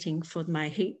sitting waiting for my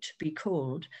heat to be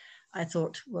called, I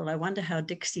thought, well, I wonder how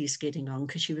Dixie's getting on,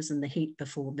 because she was in the heat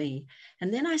before me.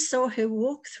 And then I saw her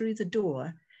walk through the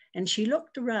door, and she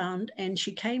looked around and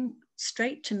she came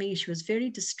straight to me. She was very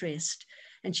distressed.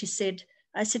 And she said,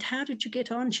 I said, how did you get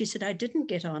on? She said, I didn't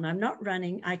get on. I'm not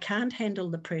running. I can't handle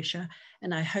the pressure.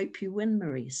 And I hope you win,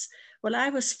 Maurice. Well, I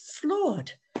was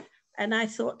floored. And I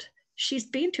thought, she's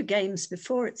been to games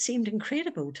before. It seemed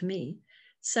incredible to me.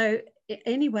 So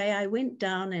anyway, I went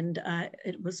down, and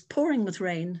it was pouring with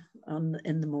rain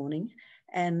in the morning.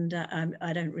 And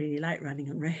I don't really like running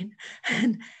in rain.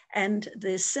 and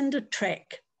the cinder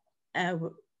track,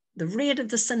 the red of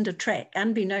the cinder track,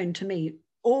 unbeknown to me,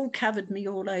 all covered me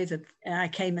all over. I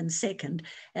came in second.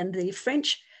 And the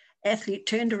French athlete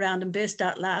turned around and burst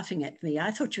out laughing at me.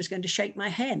 I thought she was going to shake my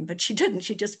hand, but she didn't.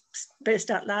 She just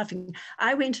burst out laughing.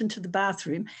 I went into the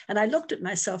bathroom and I looked at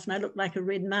myself and I looked like a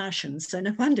red Martian. So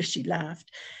no wonder she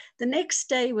laughed. The next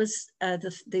day was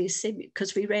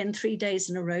because we ran 3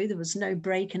 days in a row. There was no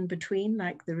break in between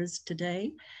like there is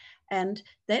today. And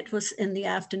that was in the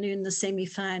afternoon, the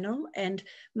semi-final. And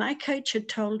my coach had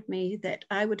told me that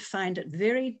I would find it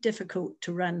very difficult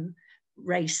to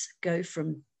go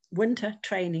from winter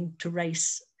training to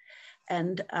race.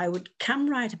 And I would come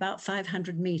right about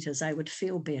 500 meters, I would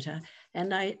feel better.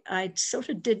 And I sort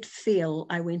of did feel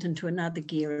I went into another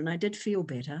gear and I did feel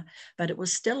better, but it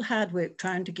was still hard work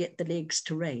trying to get the legs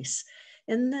to race.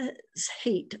 In the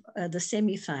heat, the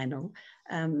semi-final,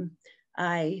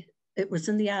 it was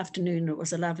in the afternoon. It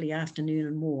was a lovely afternoon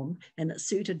and warm, and it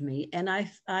suited me. And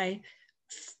I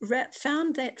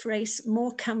found that race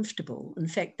more comfortable. In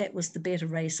fact, that was the better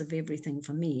race of everything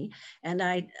for me. And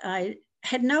I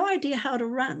had no idea how to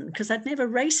run because I'd never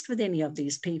raced with any of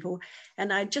these people.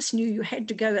 And I just knew you had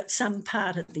to go at some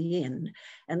part at the end.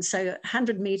 And so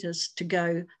 100 meters to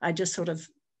go, I just sort of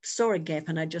saw a gap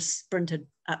and I just sprinted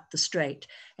up the straight.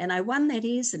 And I won that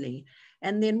easily.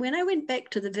 And then when I went back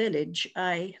to the village,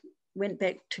 I went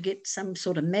back to get some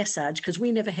sort of massage because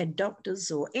we never had doctors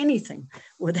or anything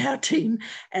with our team.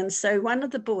 And so one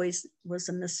of the boys was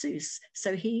a masseuse.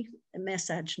 So he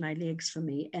massaged my legs for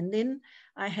me. And then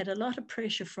I had a lot of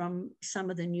pressure from some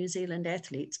of the New Zealand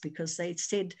athletes because they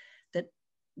said that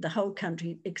the whole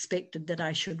country expected that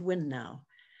I should win now.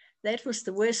 That was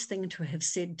the worst thing to have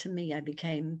said to me. I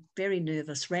became very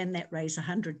nervous, ran that race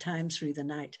 100 times through the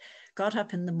night, got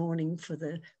up in the morning for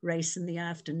the race in the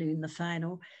afternoon, the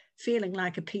final, feeling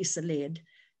like a piece of lead.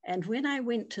 And when I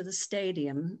went to the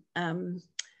stadium,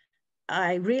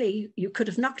 you could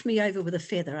have knocked me over with a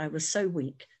feather. I was so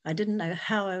weak. I didn't know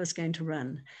how I was going to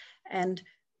run. And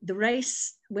the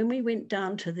race, when we went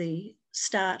down to the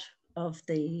start of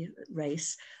the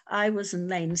race, I was in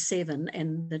lane 7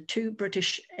 and the 2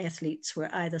 British athletes were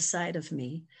either side of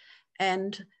me.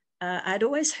 And I'd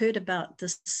always heard about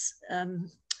this,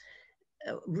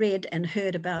 read and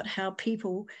heard about how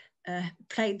people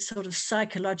played sort of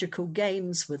psychological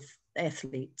games with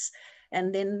athletes.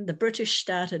 And then the British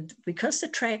started, because the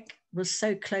track was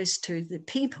so close to the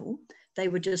people, they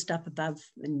were just up above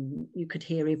and you could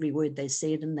hear every word they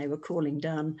said and they were calling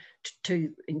down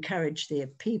to encourage their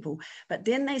people. But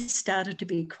then they started to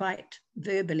be quite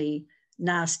verbally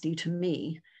nasty to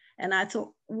me. And I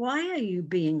thought, why are you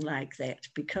being like that?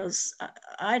 Because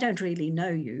I don't really know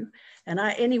you. And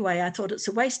anyway, I thought it's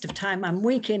a waste of time. I'm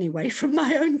weak anyway from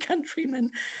my own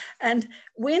countrymen. And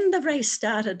when the race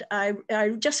started, I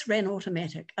just ran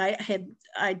automatic.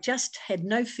 I just had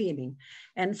no feeling.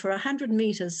 And for 100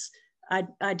 meters,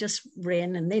 I just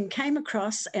ran and then came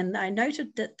across and I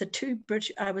noted that the 2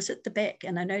 British, I was at the back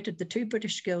and I noted the 2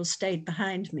 British girls stayed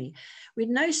behind me. We'd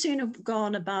no sooner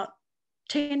gone about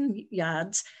 10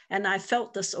 yards and I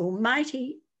felt this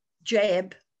almighty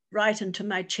jab right into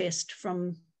my chest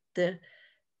from the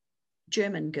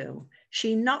German girl.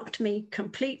 She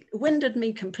winded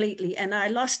me completely and I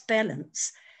lost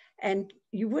balance. And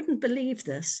you wouldn't believe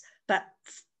this, but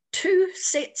 2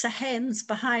 sets of hands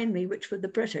behind me, which were the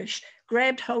British,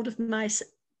 grabbed hold of my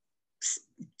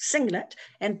singlet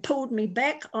and pulled me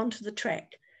back onto the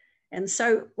track. And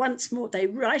so once more, they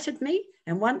righted me,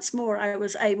 and once more I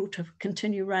was able to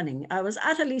continue running. I was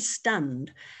utterly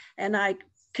stunned, and I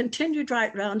continued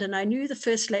right round, and I knew the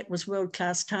first lap was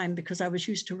world-class time because I was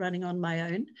used to running on my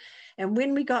own. And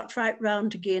when we got right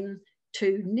round again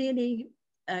to nearly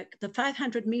the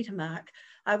 500-meter mark,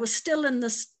 I was still in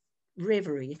this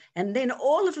reverie. And then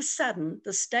all of a sudden,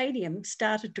 the stadium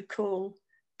started to call,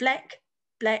 black,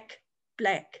 black,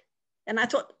 black. And I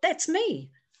thought, that's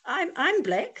me. I'm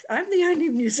black. I'm the only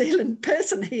New Zealand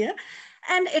person here.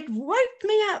 And it woke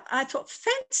me up. I thought,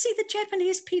 fancy the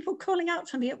Japanese people calling out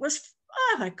for me. It was,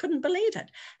 I couldn't believe it.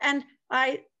 And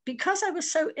because I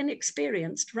was so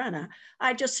inexperienced runner,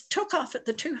 I just took off at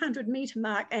the 200-meter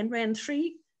mark and ran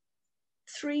three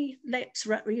laps,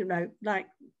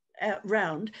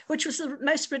 round, which was the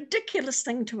most ridiculous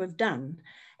thing to have done.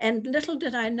 And little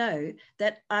did I know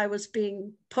that I was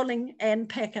pulling Ann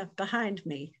Packer behind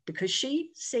me, because she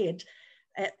said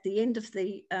at the end of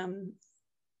the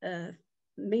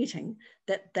meeting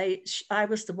that I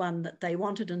was the one that they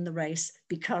wanted in the race,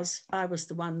 because I was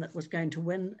the one that was going to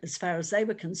win as far as they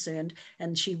were concerned,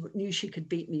 and she knew she could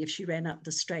beat me if she ran up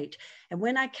the straight. And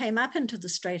when I came up into the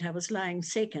straight, I was lying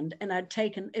second, and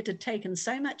it had taken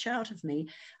so much out of me.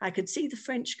 I could see the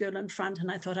French girl in front,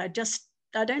 and I thought, I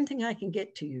don't think I can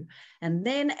get to you. And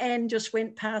then Anne just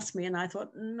went past me, and I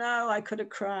thought, no, I could have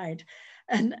cried.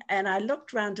 And I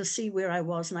looked around to see where I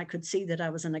was, and I could see that I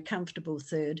was in a comfortable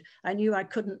third. I knew I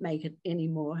couldn't make it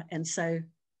anymore. And so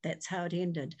that's how it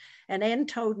ended. And Anne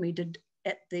told me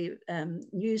at the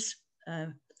news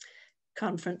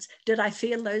conference, did I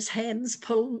feel those hands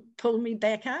pull me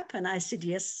back up? And I said,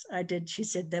 yes, I did. She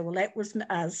said, well, that was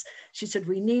us. She said,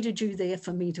 we needed you there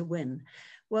for me to win.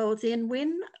 Well, then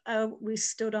when we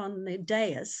stood on the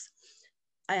dais,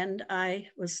 and I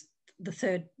was the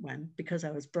third one because I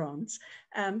was bronze,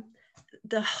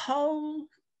 the whole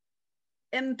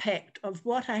impact of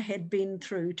what I had been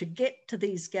through to get to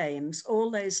these games, all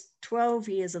those 12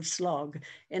 years of slog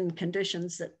in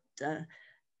conditions that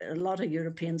a lot of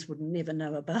Europeans would never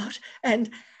know about.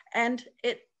 And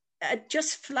it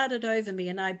just flooded over me,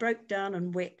 and I broke down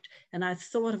and wept. And I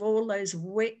thought of all those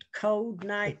wet, cold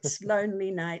nights,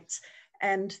 lonely nights.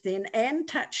 And then Anne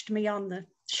touched me on the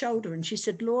shoulder and she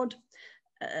said, Lord,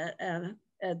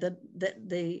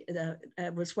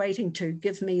 was waiting to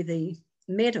give me the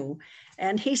medal.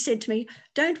 And he said to me,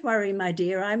 don't worry, my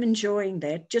dear, I'm enjoying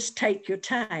that. Just take your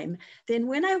time. Then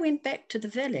when I went back to the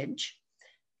village,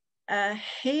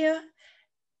 here,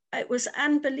 it was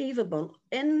unbelievable.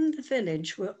 In the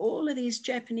village were all of these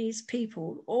Japanese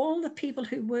people, all the people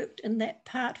who worked in that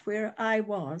part where I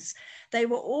was. They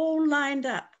were all lined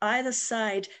up either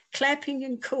side, clapping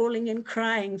and calling and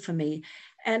crying for me.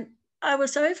 And I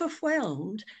was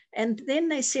overwhelmed. And then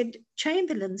they said,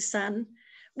 Chamberlain's son,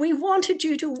 we wanted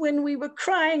you to win. We were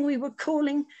crying, we were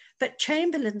calling, but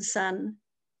Chamberlain's son,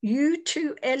 you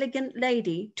too elegant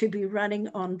lady to be running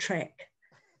on track.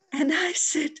 And I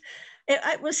said,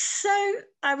 I was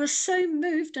so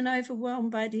moved and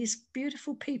overwhelmed by these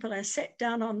beautiful people. I sat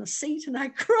down on the seat and I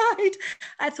cried.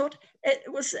 I thought it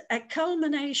was a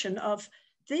culmination of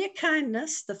their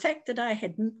kindness, the fact that I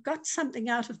had got something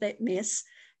out of that mess.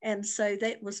 And so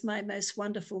that was my most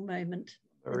wonderful moment.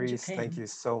 Maurice, thank you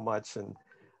so much. And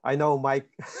I know, Mike,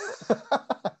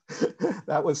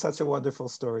 that was such a wonderful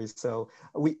story. So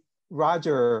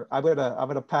Roger, I'm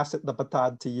gonna pass the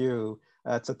baton to you.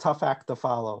 It's a tough act to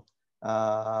follow,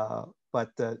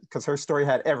 but because her story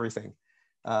had everything.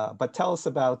 But tell us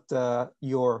about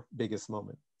your biggest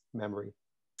memory.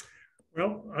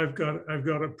 Well, I've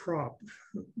got a prop.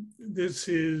 This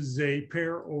is a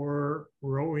pair or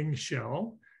rowing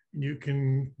shell. You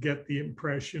can get the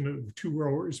impression of two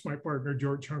rowers, my partner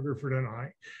George Hungerford and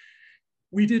I.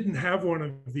 We didn't have one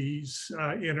of these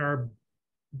in our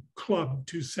club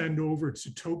to send over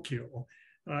to Tokyo.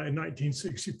 In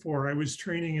 1964, I was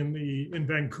training in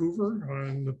Vancouver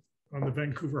on the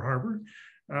Vancouver Harbor.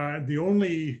 The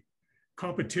only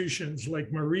competitions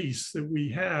like Maurice that we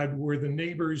had were the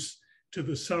neighbors to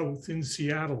the south in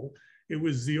Seattle. It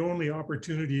was the only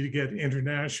opportunity to get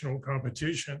international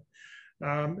competition.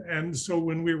 And so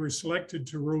when we were selected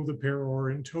to row the pair oar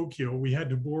in Tokyo, we had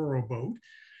to borrow a boat.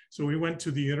 So we went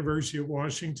to the University of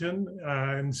Washington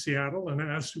in Seattle and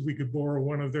asked if we could borrow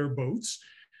one of their boats.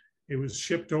 It was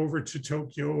shipped over to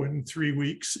Tokyo in 3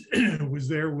 weeks. It was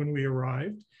there when we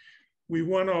arrived. We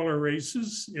won all our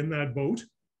races in that boat.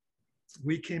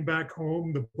 We came back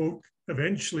home. The boat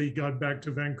eventually got back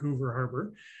to Vancouver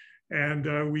Harbor,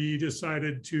 and we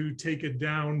decided to take it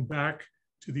down back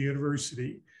to the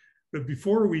university. But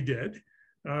before we did,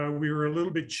 we were a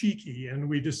little bit cheeky, and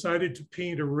we decided to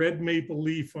paint a red maple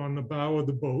leaf on the bow of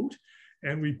the boat,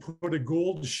 and we put a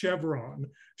gold chevron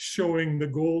showing the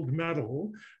gold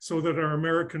medal so that our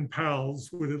American pals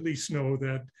would at least know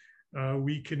that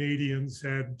we Canadians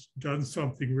had done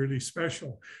something really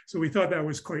special. So we thought that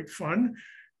was quite fun.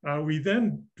 We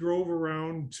then drove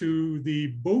around to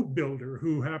the boat builder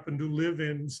who happened to live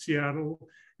in Seattle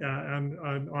and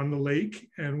on the lake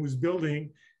and was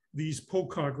building these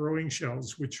Pocock rowing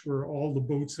shells, which were all the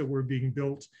boats that were being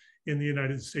built in the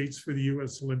United States for the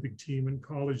US Olympic team and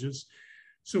colleges.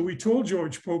 So we told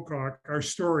George Pocock our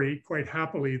story quite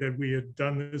happily that we had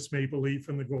done this maple leaf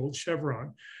and the gold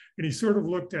chevron. And he sort of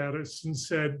looked at us and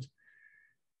said,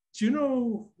 do you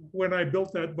know when I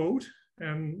built that boat?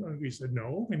 And we said,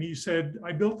 no. And he said,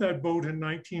 I built that boat in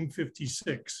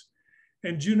 1956.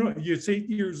 And do you know, it's 8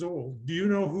 years old. Do you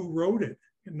know who rowed it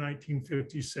in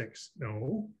 1956?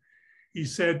 No. He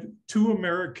said, 2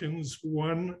 Americans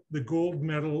won the gold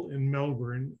medal in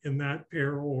Melbourne in that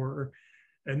pair oar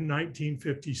in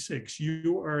 1956.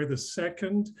 You are the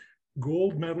second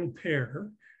gold medal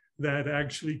pair that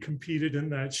actually competed in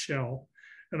that shell.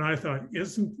 And I thought,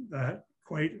 isn't that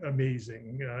quite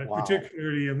amazing? Wow.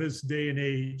 Particularly in this day and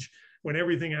age when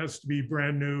everything has to be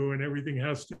brand new and everything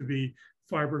has to be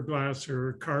fiberglass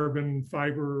or carbon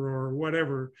fiber or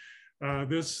whatever.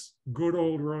 This good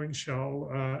old rowing shell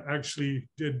actually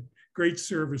did great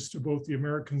service to both the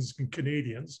Americans and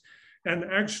Canadians. And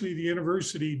actually, the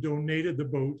university donated the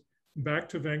boat back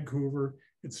to Vancouver.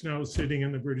 It's now sitting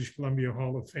in the British Columbia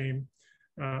Hall of Fame.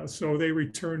 So they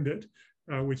returned it,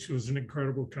 which was an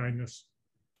incredible kindness.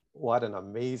 What an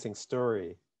amazing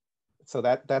story. So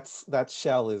that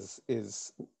shell is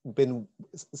been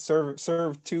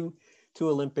served two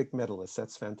Olympic medalists.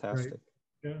 That's fantastic.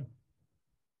 Right. Yeah.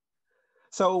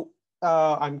 So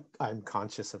I'm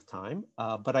conscious of time,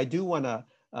 but I do want to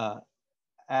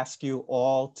ask you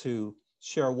all to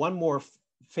share one more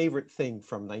favorite thing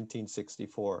from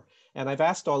 1964. And I've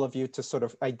asked all of you to sort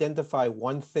of identify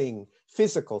one thing,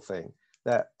 physical thing,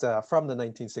 that from the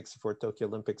 1964 Tokyo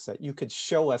Olympics that you could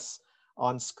show us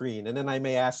on screen. And then I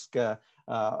may ask a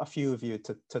few of you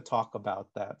to talk about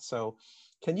that. So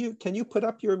can you put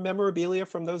up your memorabilia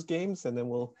from those games? And then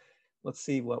let's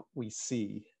see what we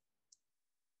see.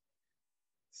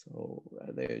 So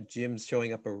there, Jim's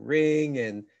showing up a ring,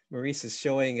 and Maurice is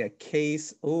showing a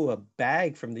case. Oh, a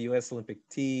bag from the U.S. Olympic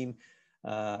team.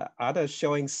 Ada's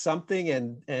showing something,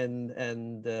 and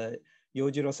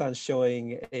Yojiro-san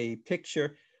showing a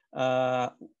picture.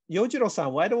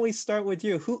 Yojiro-san, why don't we start with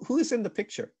you? Who's in the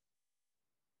picture?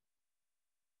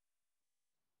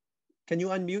 Can you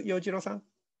unmute Yojiro-san?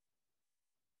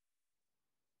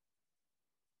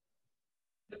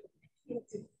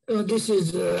 This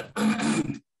is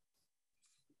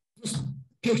this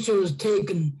picture was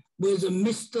taken with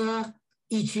Mr.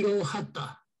 Ichiro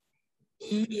Hata.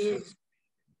 He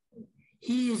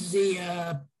is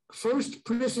the first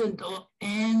president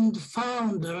and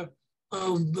founder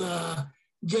of the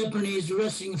Japanese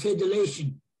Wrestling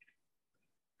Federation.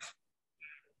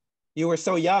 You were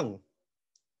so young.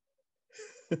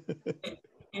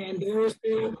 And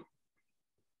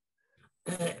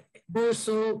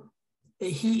also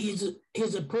he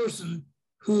is a person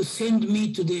who sent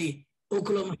me to the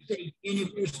Oklahoma State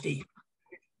University.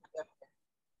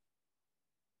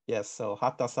 Yes, so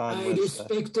Hata-san I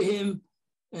respect him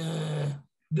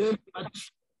very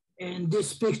much. And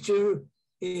this picture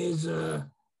is Mr.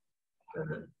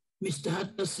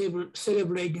 Hata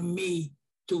celebrating me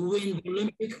to win the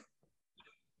Olympic.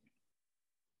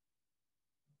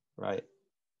 Right.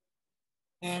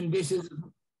 And this is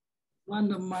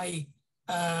one of my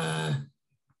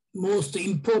most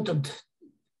important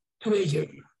treasure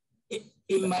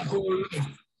in my whole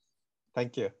life.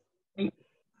 Thank you.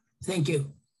 Thank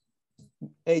you.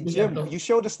 Hey, Jim, you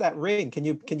showed us that ring. Can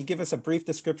you give us a brief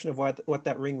description of what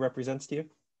that ring represents to you?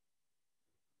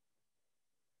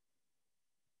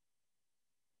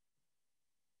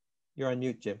 You're on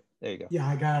mute, Jim. There you go. Yeah,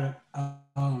 I got it.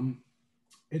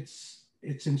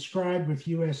 It's inscribed with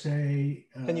USA.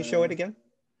 Can you show it again?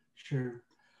 Sure.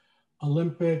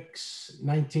 Olympics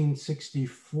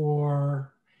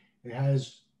 1964. It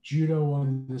has judo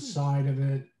on the side of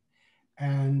it.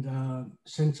 And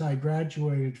since I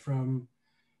graduated from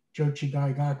Jochi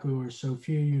Daigaku, or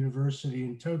Sophia University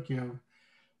in Tokyo,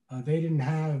 they didn't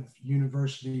have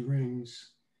university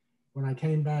rings. When I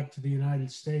came back to the United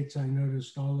States, I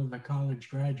noticed all of the college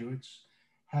graduates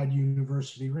had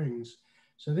university rings.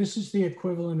 So this is the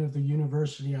equivalent of the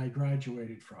university I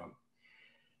graduated from,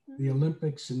 the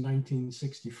Olympics in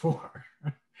 1964.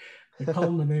 The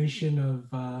culmination of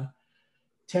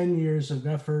 10 years of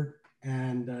effort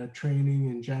and training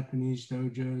in Japanese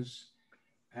dojos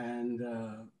and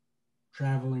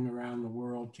traveling around the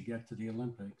world to get to the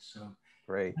Olympics. So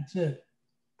great. That's it.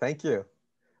 Thank you.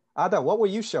 Ada, what were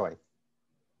you showing?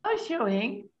 I was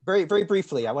showing. Very, very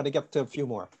briefly. I want to get to a few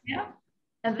more. Yeah.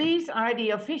 And these are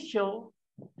the official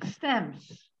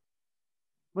stamps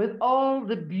with all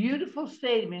the beautiful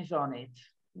stadiums on it.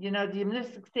 You know, the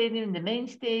gymnastic stadium, the main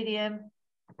stadium.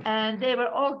 And they were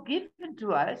all given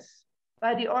to us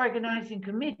by the organizing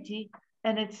committee.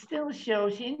 And it still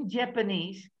shows in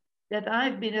Japanese that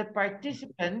I've been a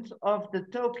participant of the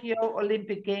Tokyo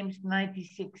Olympic Games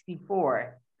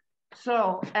 1964.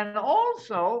 So, and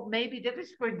also, maybe that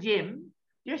is for Jim,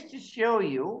 just to show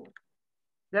you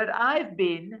that I've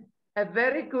been a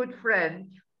very good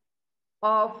friend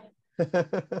of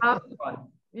Anton.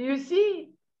 You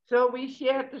see? So we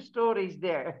shared the stories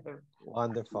there.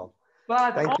 Wonderful.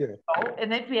 But thank also, you.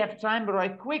 and if we have time, Roy,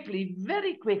 quickly,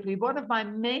 very quickly, one of my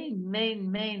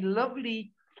main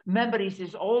lovely memories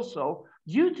is also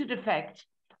due to the fact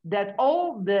that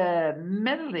all the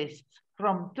medalists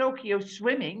from Tokyo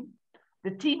swimming,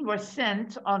 the team was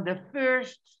sent on the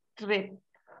first trip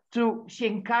to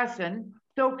Shinkansen,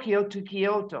 Tokyo to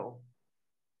Kyoto.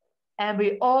 And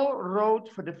we all rode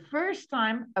for the first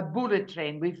time a bullet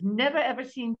train. We've never ever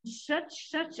seen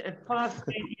such a fast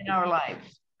train in our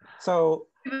lives. So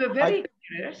we were very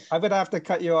curious. I would have to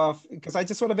cut you off because I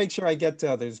just want to make sure I get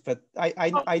to others, but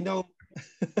I know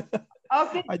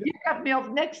Okay, you cut me off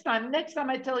next time. Next time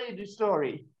I tell you the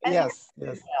story. And yes,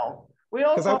 yes. We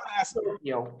all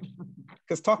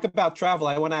Because talk about travel,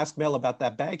 I want to ask Mel about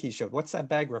that bag he showed. What's that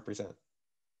bag represent?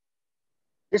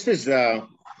 This is the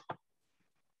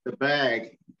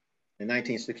bag in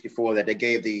 1964 that they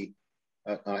gave the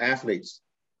athletes.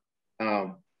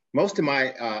 Most of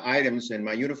my items and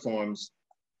my uniforms,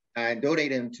 I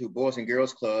donated them to Boys and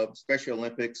Girls Club, Special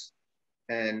Olympics,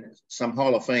 and some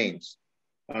Hall of Fames.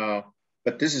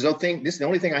 But this is the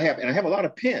only thing I have, and I have a lot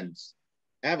of pins.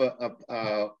 I have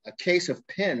a case of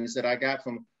pins that I got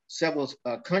from several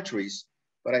countries,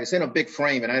 but it's in a big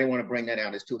frame, and I didn't want to bring that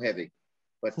out. It's too heavy.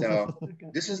 But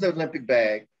this is the Olympic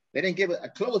bag. They didn't give it.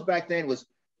 Clothes back then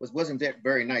wasn't that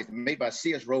very nice. Made by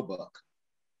Sears Roebuck.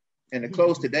 And the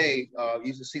clothes today,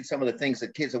 you can see some of the things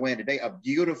that kids are wearing today are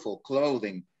beautiful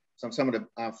clothing. Some of the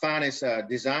finest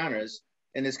designers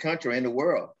in this country, in the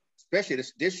world, especially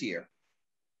this year,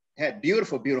 had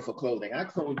beautiful, beautiful clothing. Our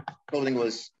clothing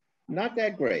was not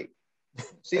that great.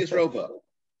 Sears Roebuck.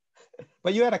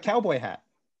 But you had a cowboy hat.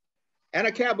 And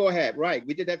a cowboy hat, right.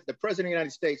 We did that. The president of the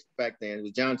United States back then, it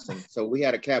was Johnson. So we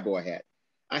had a cowboy hat.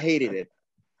 I hated it,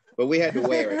 but we had to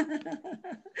wear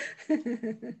it.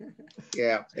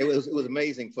 Yeah, it was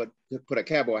amazing to put a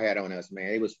cowboy hat on us,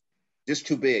 man. It was just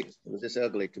too big. It was just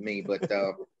ugly to me, but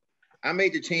I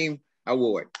made the team. I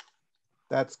wore it.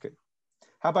 That's good.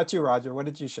 How about you, Roger? What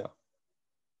did you show?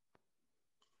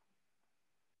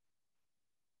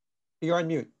 You're on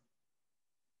mute.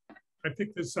 I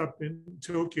picked this up in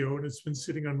Tokyo, and it's been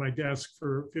sitting on my desk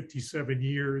for 57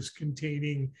 years,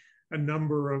 containing a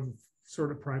number of sort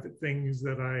of private things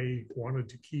that I wanted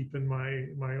to keep in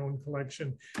my own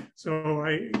collection. So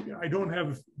I don't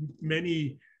have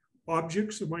many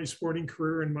objects of my sporting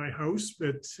career in my house,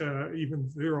 but even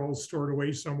they're all stored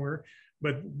away somewhere.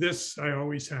 But this I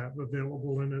always have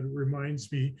available, and it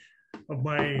reminds me of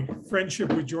my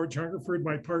friendship with George Hungerford,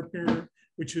 my partner,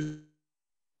 which is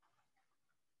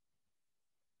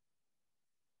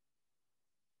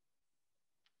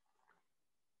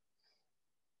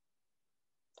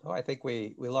Oh, I think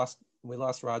we lost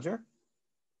Roger.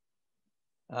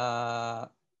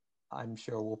 I'm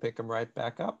sure we'll pick him right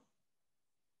back up.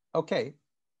 Okay,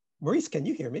 Maurice, can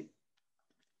you hear me?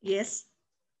 Yes,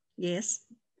 yes.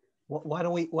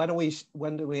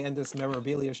 When do we end this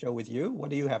memorabilia show with you?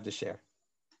 What do you have to share?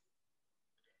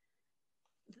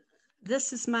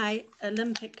 This is my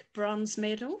Olympic bronze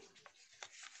medal.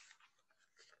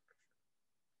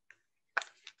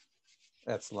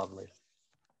 That's lovely.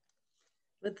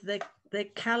 With the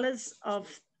colors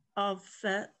of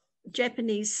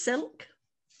Japanese silk.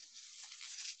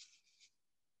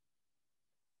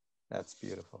 That's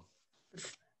beautiful.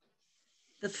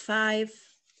 The five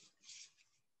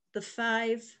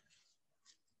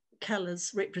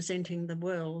colors representing the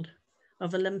world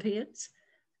of Olympians.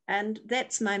 And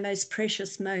that's my most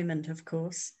precious moment, of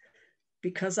course,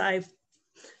 because it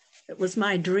was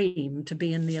my dream to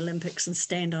be in the Olympics and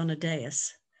stand on a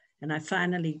dais. And I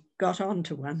finally got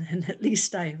onto one, and at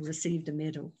least I received a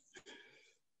medal.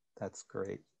 That's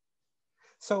great.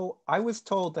 So I was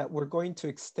told that we're going to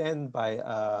extend by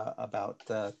about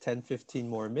 10, 15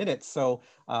 more minutes. So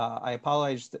I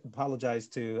apologize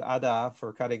to Ada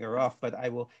for cutting her off, but I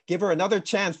will give her another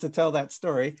chance to tell that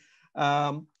story.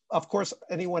 Of course,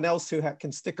 anyone else who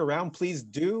can stick around, please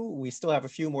do. We still have a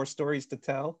few more stories to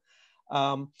tell.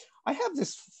 I have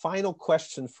this final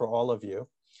question for all of you.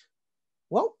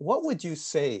 What would you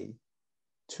say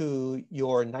to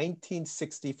your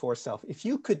 1964 self? If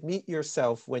you could meet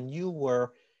yourself when you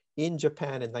were in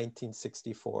Japan in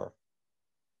 1964,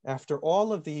 after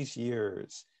all of these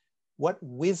years, what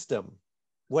wisdom,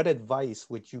 what advice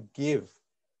would you give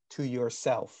to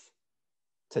yourself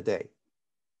today?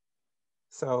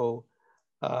 So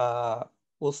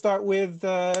we'll start with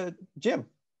Jim.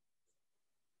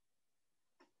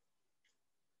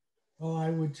 Well,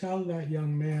 I would tell that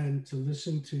young man to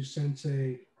listen to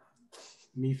Sensei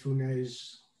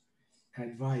Mifune's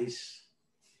advice.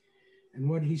 And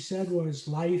what he said was,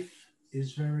 life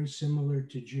is very similar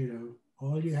to judo.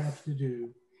 All you have to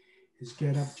do is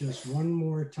get up just one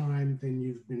more time than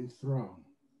you've been thrown.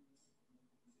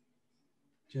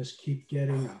 Just keep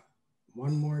getting up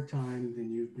one more time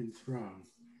than you've been thrown.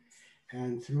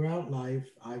 And throughout life,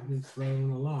 I've been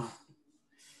thrown a lot.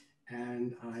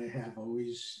 And I have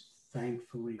always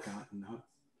thankfully gotten up.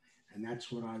 And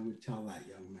that's what I would tell that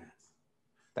young man.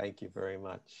 Thank you very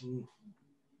much.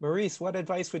 Maurice, what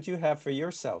advice would you have for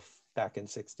yourself back in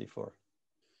 '64?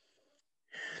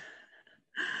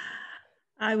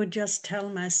 I would just tell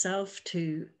myself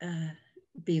to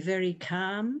be very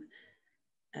calm,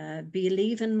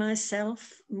 believe in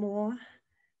myself more,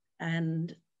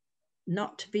 and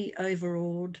not to be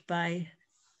overawed by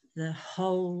the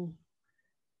whole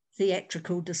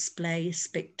theatrical display,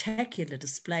 spectacular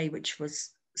display, which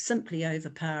was simply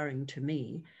overpowering to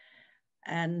me,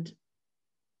 and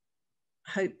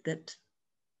hope that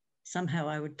somehow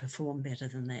I would perform better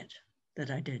than that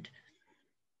I did.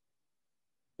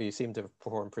 You seem to have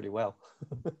performed pretty well.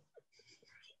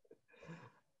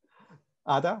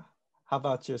 Ada, how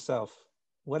about yourself?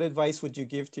 What advice would you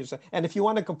give to yourself? And if you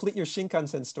want to complete your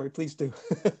Shinkansen story, please do.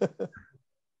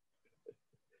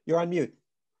 You're on mute.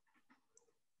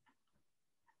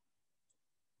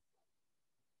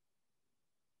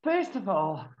 First of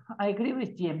all, I agree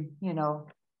with Jim, you know,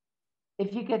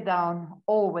 if you get down,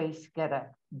 always get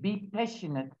up. Be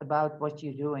passionate about what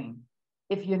you're doing.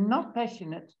 If you're not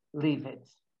passionate, leave it.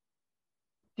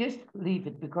 Just leave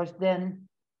it, because then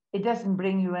it doesn't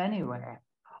bring you anywhere.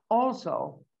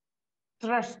 Also,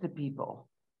 trust the people.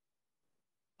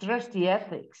 Trust the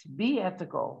ethics. Be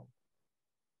ethical.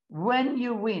 When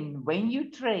you win, when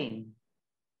you train,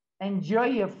 enjoy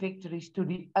your victories to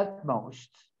the utmost.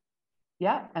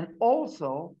 Yeah, and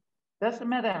also, doesn't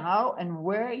matter how and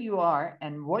where you are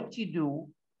and what you do,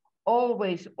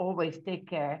 always take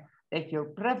care that your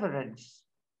perseverance,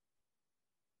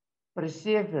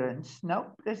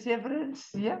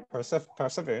 yeah?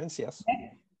 Perseverance, yes.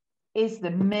 Is the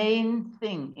main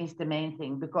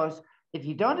thing, because if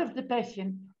you don't have the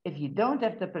passion, if you don't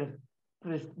have the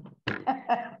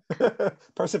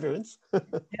perseverance,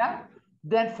 yeah,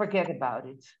 then forget about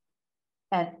it.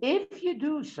 And if you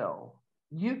do so,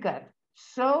 you get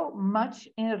so much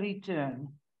in return.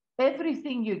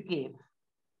 Everything you give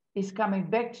is coming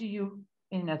back to you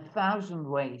in 1,000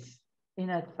 ways,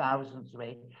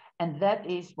 And that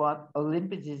is what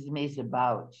Olympianism is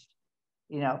about,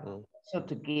 you know, so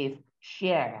to give,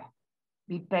 share,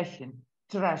 be passionate,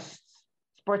 trust,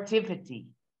 sportivity,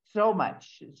 so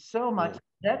much.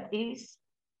 That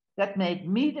made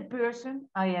me the person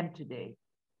I am today,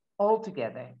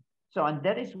 altogether. So, and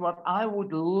that is what I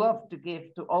would love to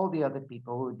give to all the other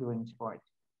people who are doing sport.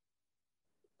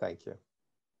 Thank you.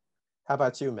 How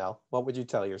about you, Mel? What would you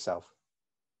tell yourself?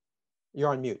 You're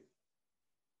on mute.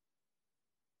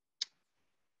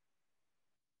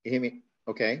 You hear me?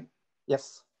 Okay.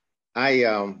 Yes. I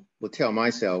will tell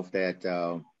myself that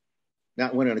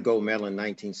not winning a gold medal in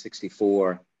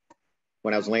 1964,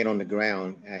 when I was laying on the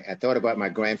ground, I thought about my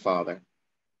grandfather,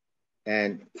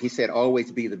 and he said,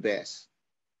 always be the best.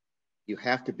 You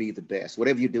have to be the best.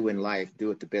 Whatever you do in life,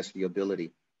 do it the best of your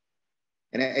ability.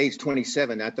 And at age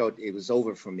 27, I thought it was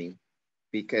over for me,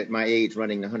 because my age,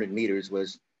 running 100 meters,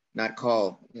 was not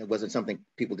called. It wasn't something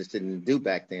people just didn't do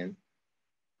back then.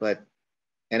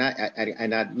 And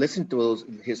I listened to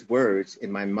his words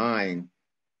in my mind,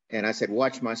 and I said,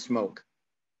 watch my smoke.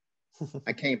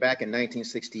 I came back in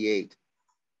 1968,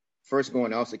 first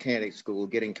going to officer candidate school,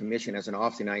 getting commissioned as an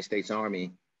officer in the United States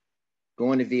Army,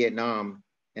 going to Vietnam,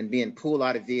 and being pulled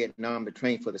out of Vietnam to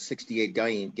train for the 68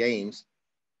 games.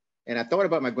 And I thought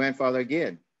about my grandfather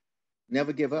again.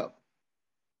 Never give up.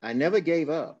 I never gave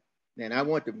up. And I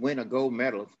wanted to win a gold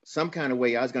medal. Some kind of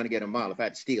way I was going to get a medal. If I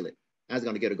had to steal it, I was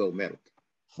going to get a gold medal.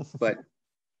 But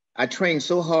I trained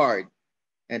so hard,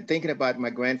 and thinking about my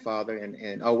grandfather,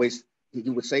 and always, he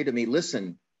would say to me,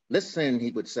 listen,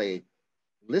 he would say,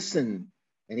 listen.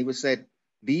 And he would say,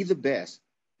 be the best.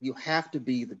 You have to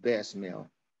be the best, Mel.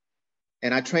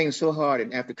 And I trained so hard,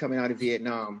 and after coming out of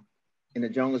Vietnam, in the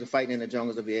jungles of fighting in the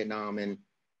jungles of Vietnam, and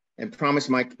promised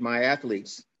my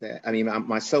athletes that,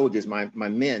 my soldiers, my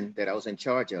men that I was in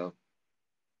charge of,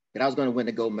 that I was going to win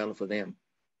the gold medal for them.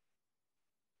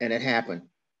 And it happened.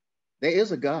 There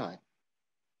is a God.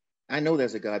 I know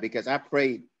there's a God, because I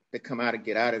prayed to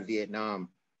get out of Vietnam,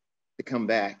 to come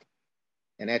back.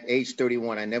 And at age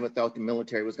 31, I never thought the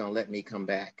military was going to let me come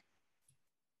back.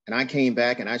 And I came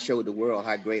back, and I showed the world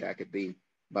how great I could be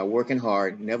by working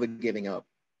hard, never giving up,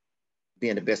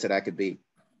 being the best that I could be.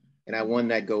 And I won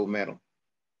that gold medal.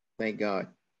 Thank God.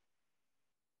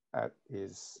 That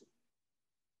is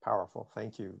powerful.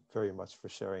 Thank you very much for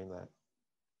sharing that.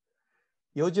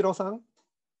 Yojiro-san,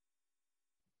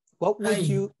 what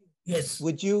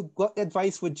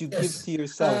advice would you give to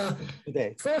yourself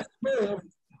today? First of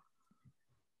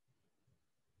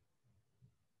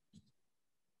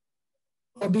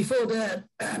all, before that,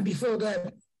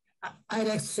 I'd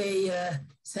like to say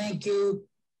thank you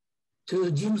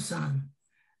to Jim-san.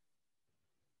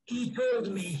 He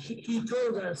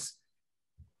told us,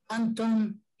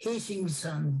 Anton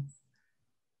Hastings-san,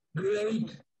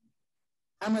 great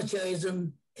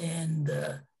amateurism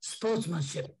and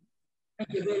sportsmanship.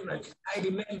 Thank you very much. I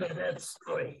remember that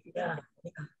story. Yeah.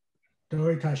 ど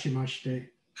ういたしまし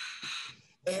て。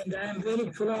And I'm very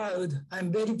proud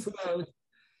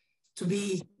to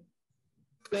be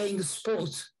playing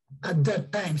sports at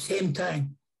that time, same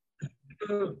time.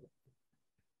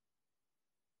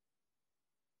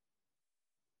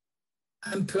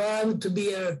 I'm proud to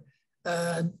be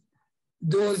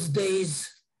those days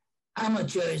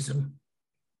amateurism,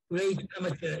 great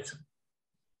amateurism.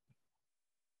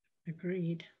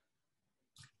 Agreed.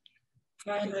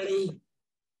 Finally,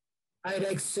 I'd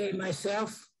like to say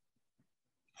myself,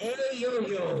 hey,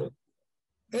 Yojo,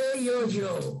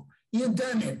 you've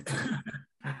done it.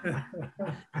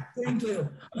 Thank you.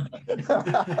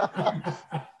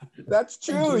 That's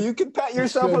true. You can pat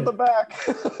yourself on the back.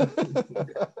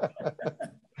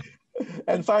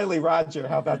 And finally, Roger,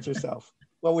 how about yourself?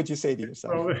 What would you say to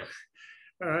yourself? Well,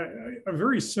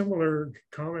 very similar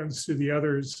comments to the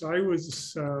others. I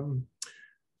was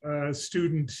a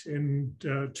student in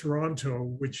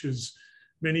Toronto, which is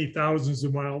many thousands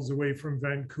of miles away from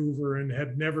Vancouver, and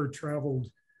had never traveled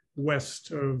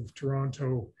west of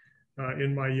Toronto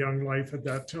in my young life at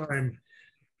that time.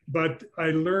 But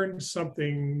I learned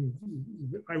something.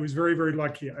 I was very, very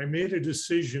lucky. I made a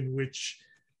decision which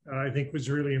I think was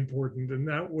really important. And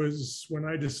that was when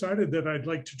I decided that I'd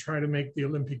like to try to make the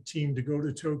Olympic team to go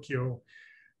to Tokyo.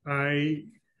 I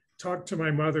talked to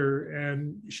my mother,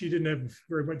 and she didn't have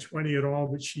very much money at all,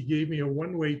 but she gave me a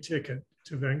one-way ticket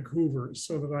to Vancouver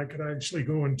so that I could actually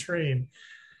go and train.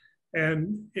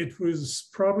 And it was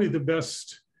probably the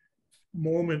best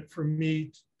moment for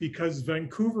me, because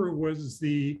Vancouver was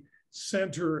the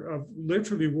center of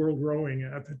literally world rowing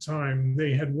at the time.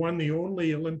 They had won the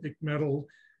only Olympic medal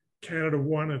Canada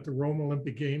won at the Rome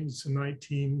Olympic Games in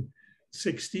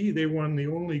 1960. They won the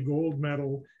only gold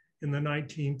medal in the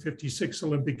 1956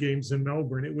 Olympic Games in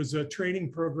Melbourne. It was a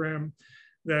training program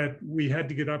that we had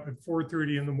to get up at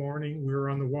 4:30 in the morning. We were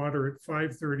on the water at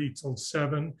 5:30 till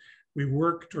 7. We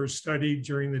worked or studied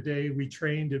during the day. We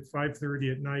trained at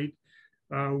 5:30 at night.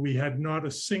 We had not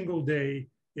a single day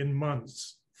in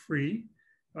months free.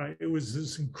 It was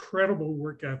this incredible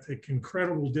work ethic,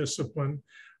 incredible discipline.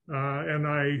 And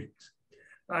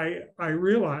I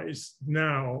realize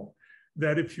now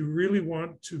that if you really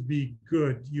want to be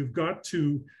good, you've got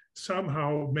to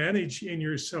somehow manage in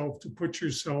yourself to put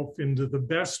yourself into the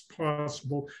best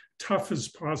possible,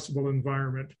 toughest possible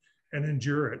environment and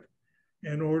endure it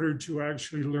in order to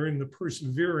actually learn the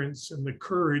perseverance and the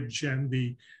courage and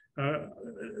the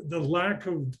lack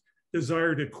of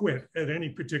desire to quit at any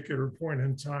particular point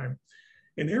in time.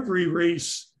 In every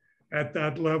race at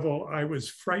that level, I was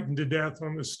frightened to death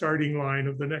on the starting line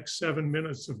of the next 7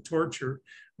 minutes of torture,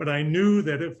 but I knew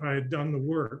that if I had done the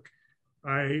work,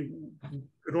 I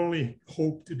could only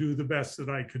hope to do the best that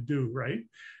I could do, right?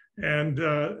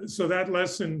 And so that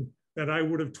lesson that I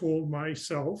would have told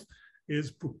myself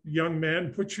is, young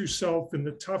man, put yourself in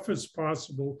the toughest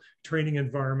possible training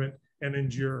environment and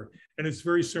endure. And it's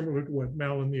very similar to what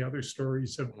Mel and the other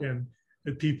stories have been,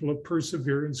 that people of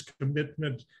perseverance,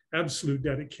 commitment, absolute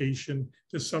dedication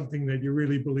to something that you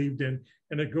really believed in.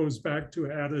 And it goes back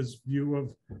to Ada's view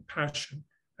of passion,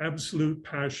 absolute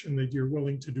passion, that you're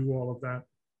willing to do all of that.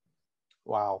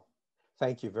 Wow.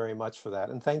 Thank you very much for that.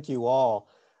 And thank you all.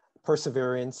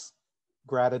 Perseverance,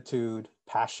 gratitude,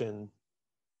 passion,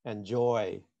 and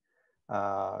joy.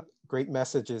 Great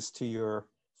messages to your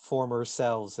former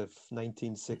selves of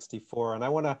 1964. And I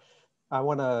want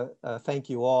to thank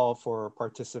you all for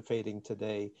participating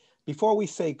today. Before we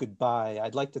say goodbye,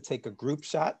 I'd like to take a group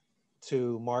shot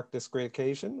to mark this great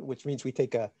occasion, which means we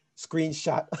take a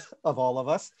screenshot of all of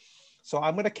us. So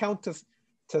I'm going to count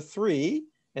to 3,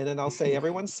 and then I'll say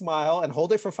everyone smile and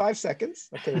hold it for 5 seconds.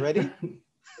 Okay, ready?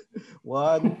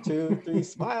 1, 2, 3,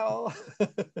 smile.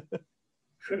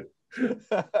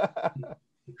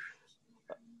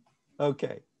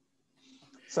 Okay.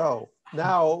 So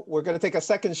now we're going to take a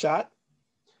second shot.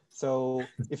 So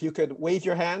if you could wave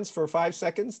your hands for 5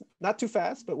 seconds, not too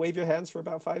fast, but wave your hands for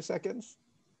about 5 seconds.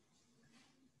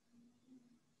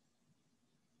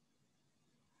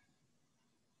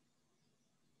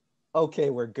 Okay,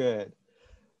 we're good.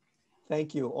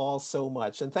 Thank you all so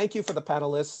much. And thank you for the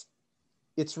panelists.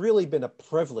 It's really been a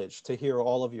privilege to hear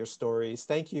all of your stories.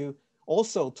 Thank you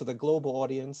also to the global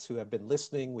audience who have been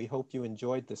listening. We hope you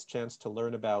enjoyed this chance to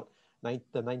learn about the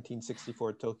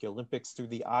 1964 Tokyo Olympics through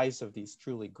the eyes of these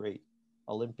truly great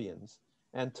Olympians.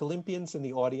 And to Olympians in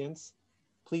the audience,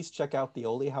 please check out the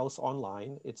Oli House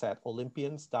online. It's at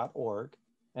olympians.org,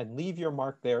 and leave your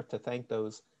mark there to thank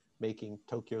those making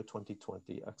Tokyo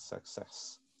 2020 a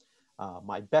success.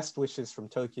 My best wishes from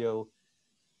Tokyo.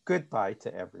 Goodbye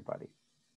to everybody.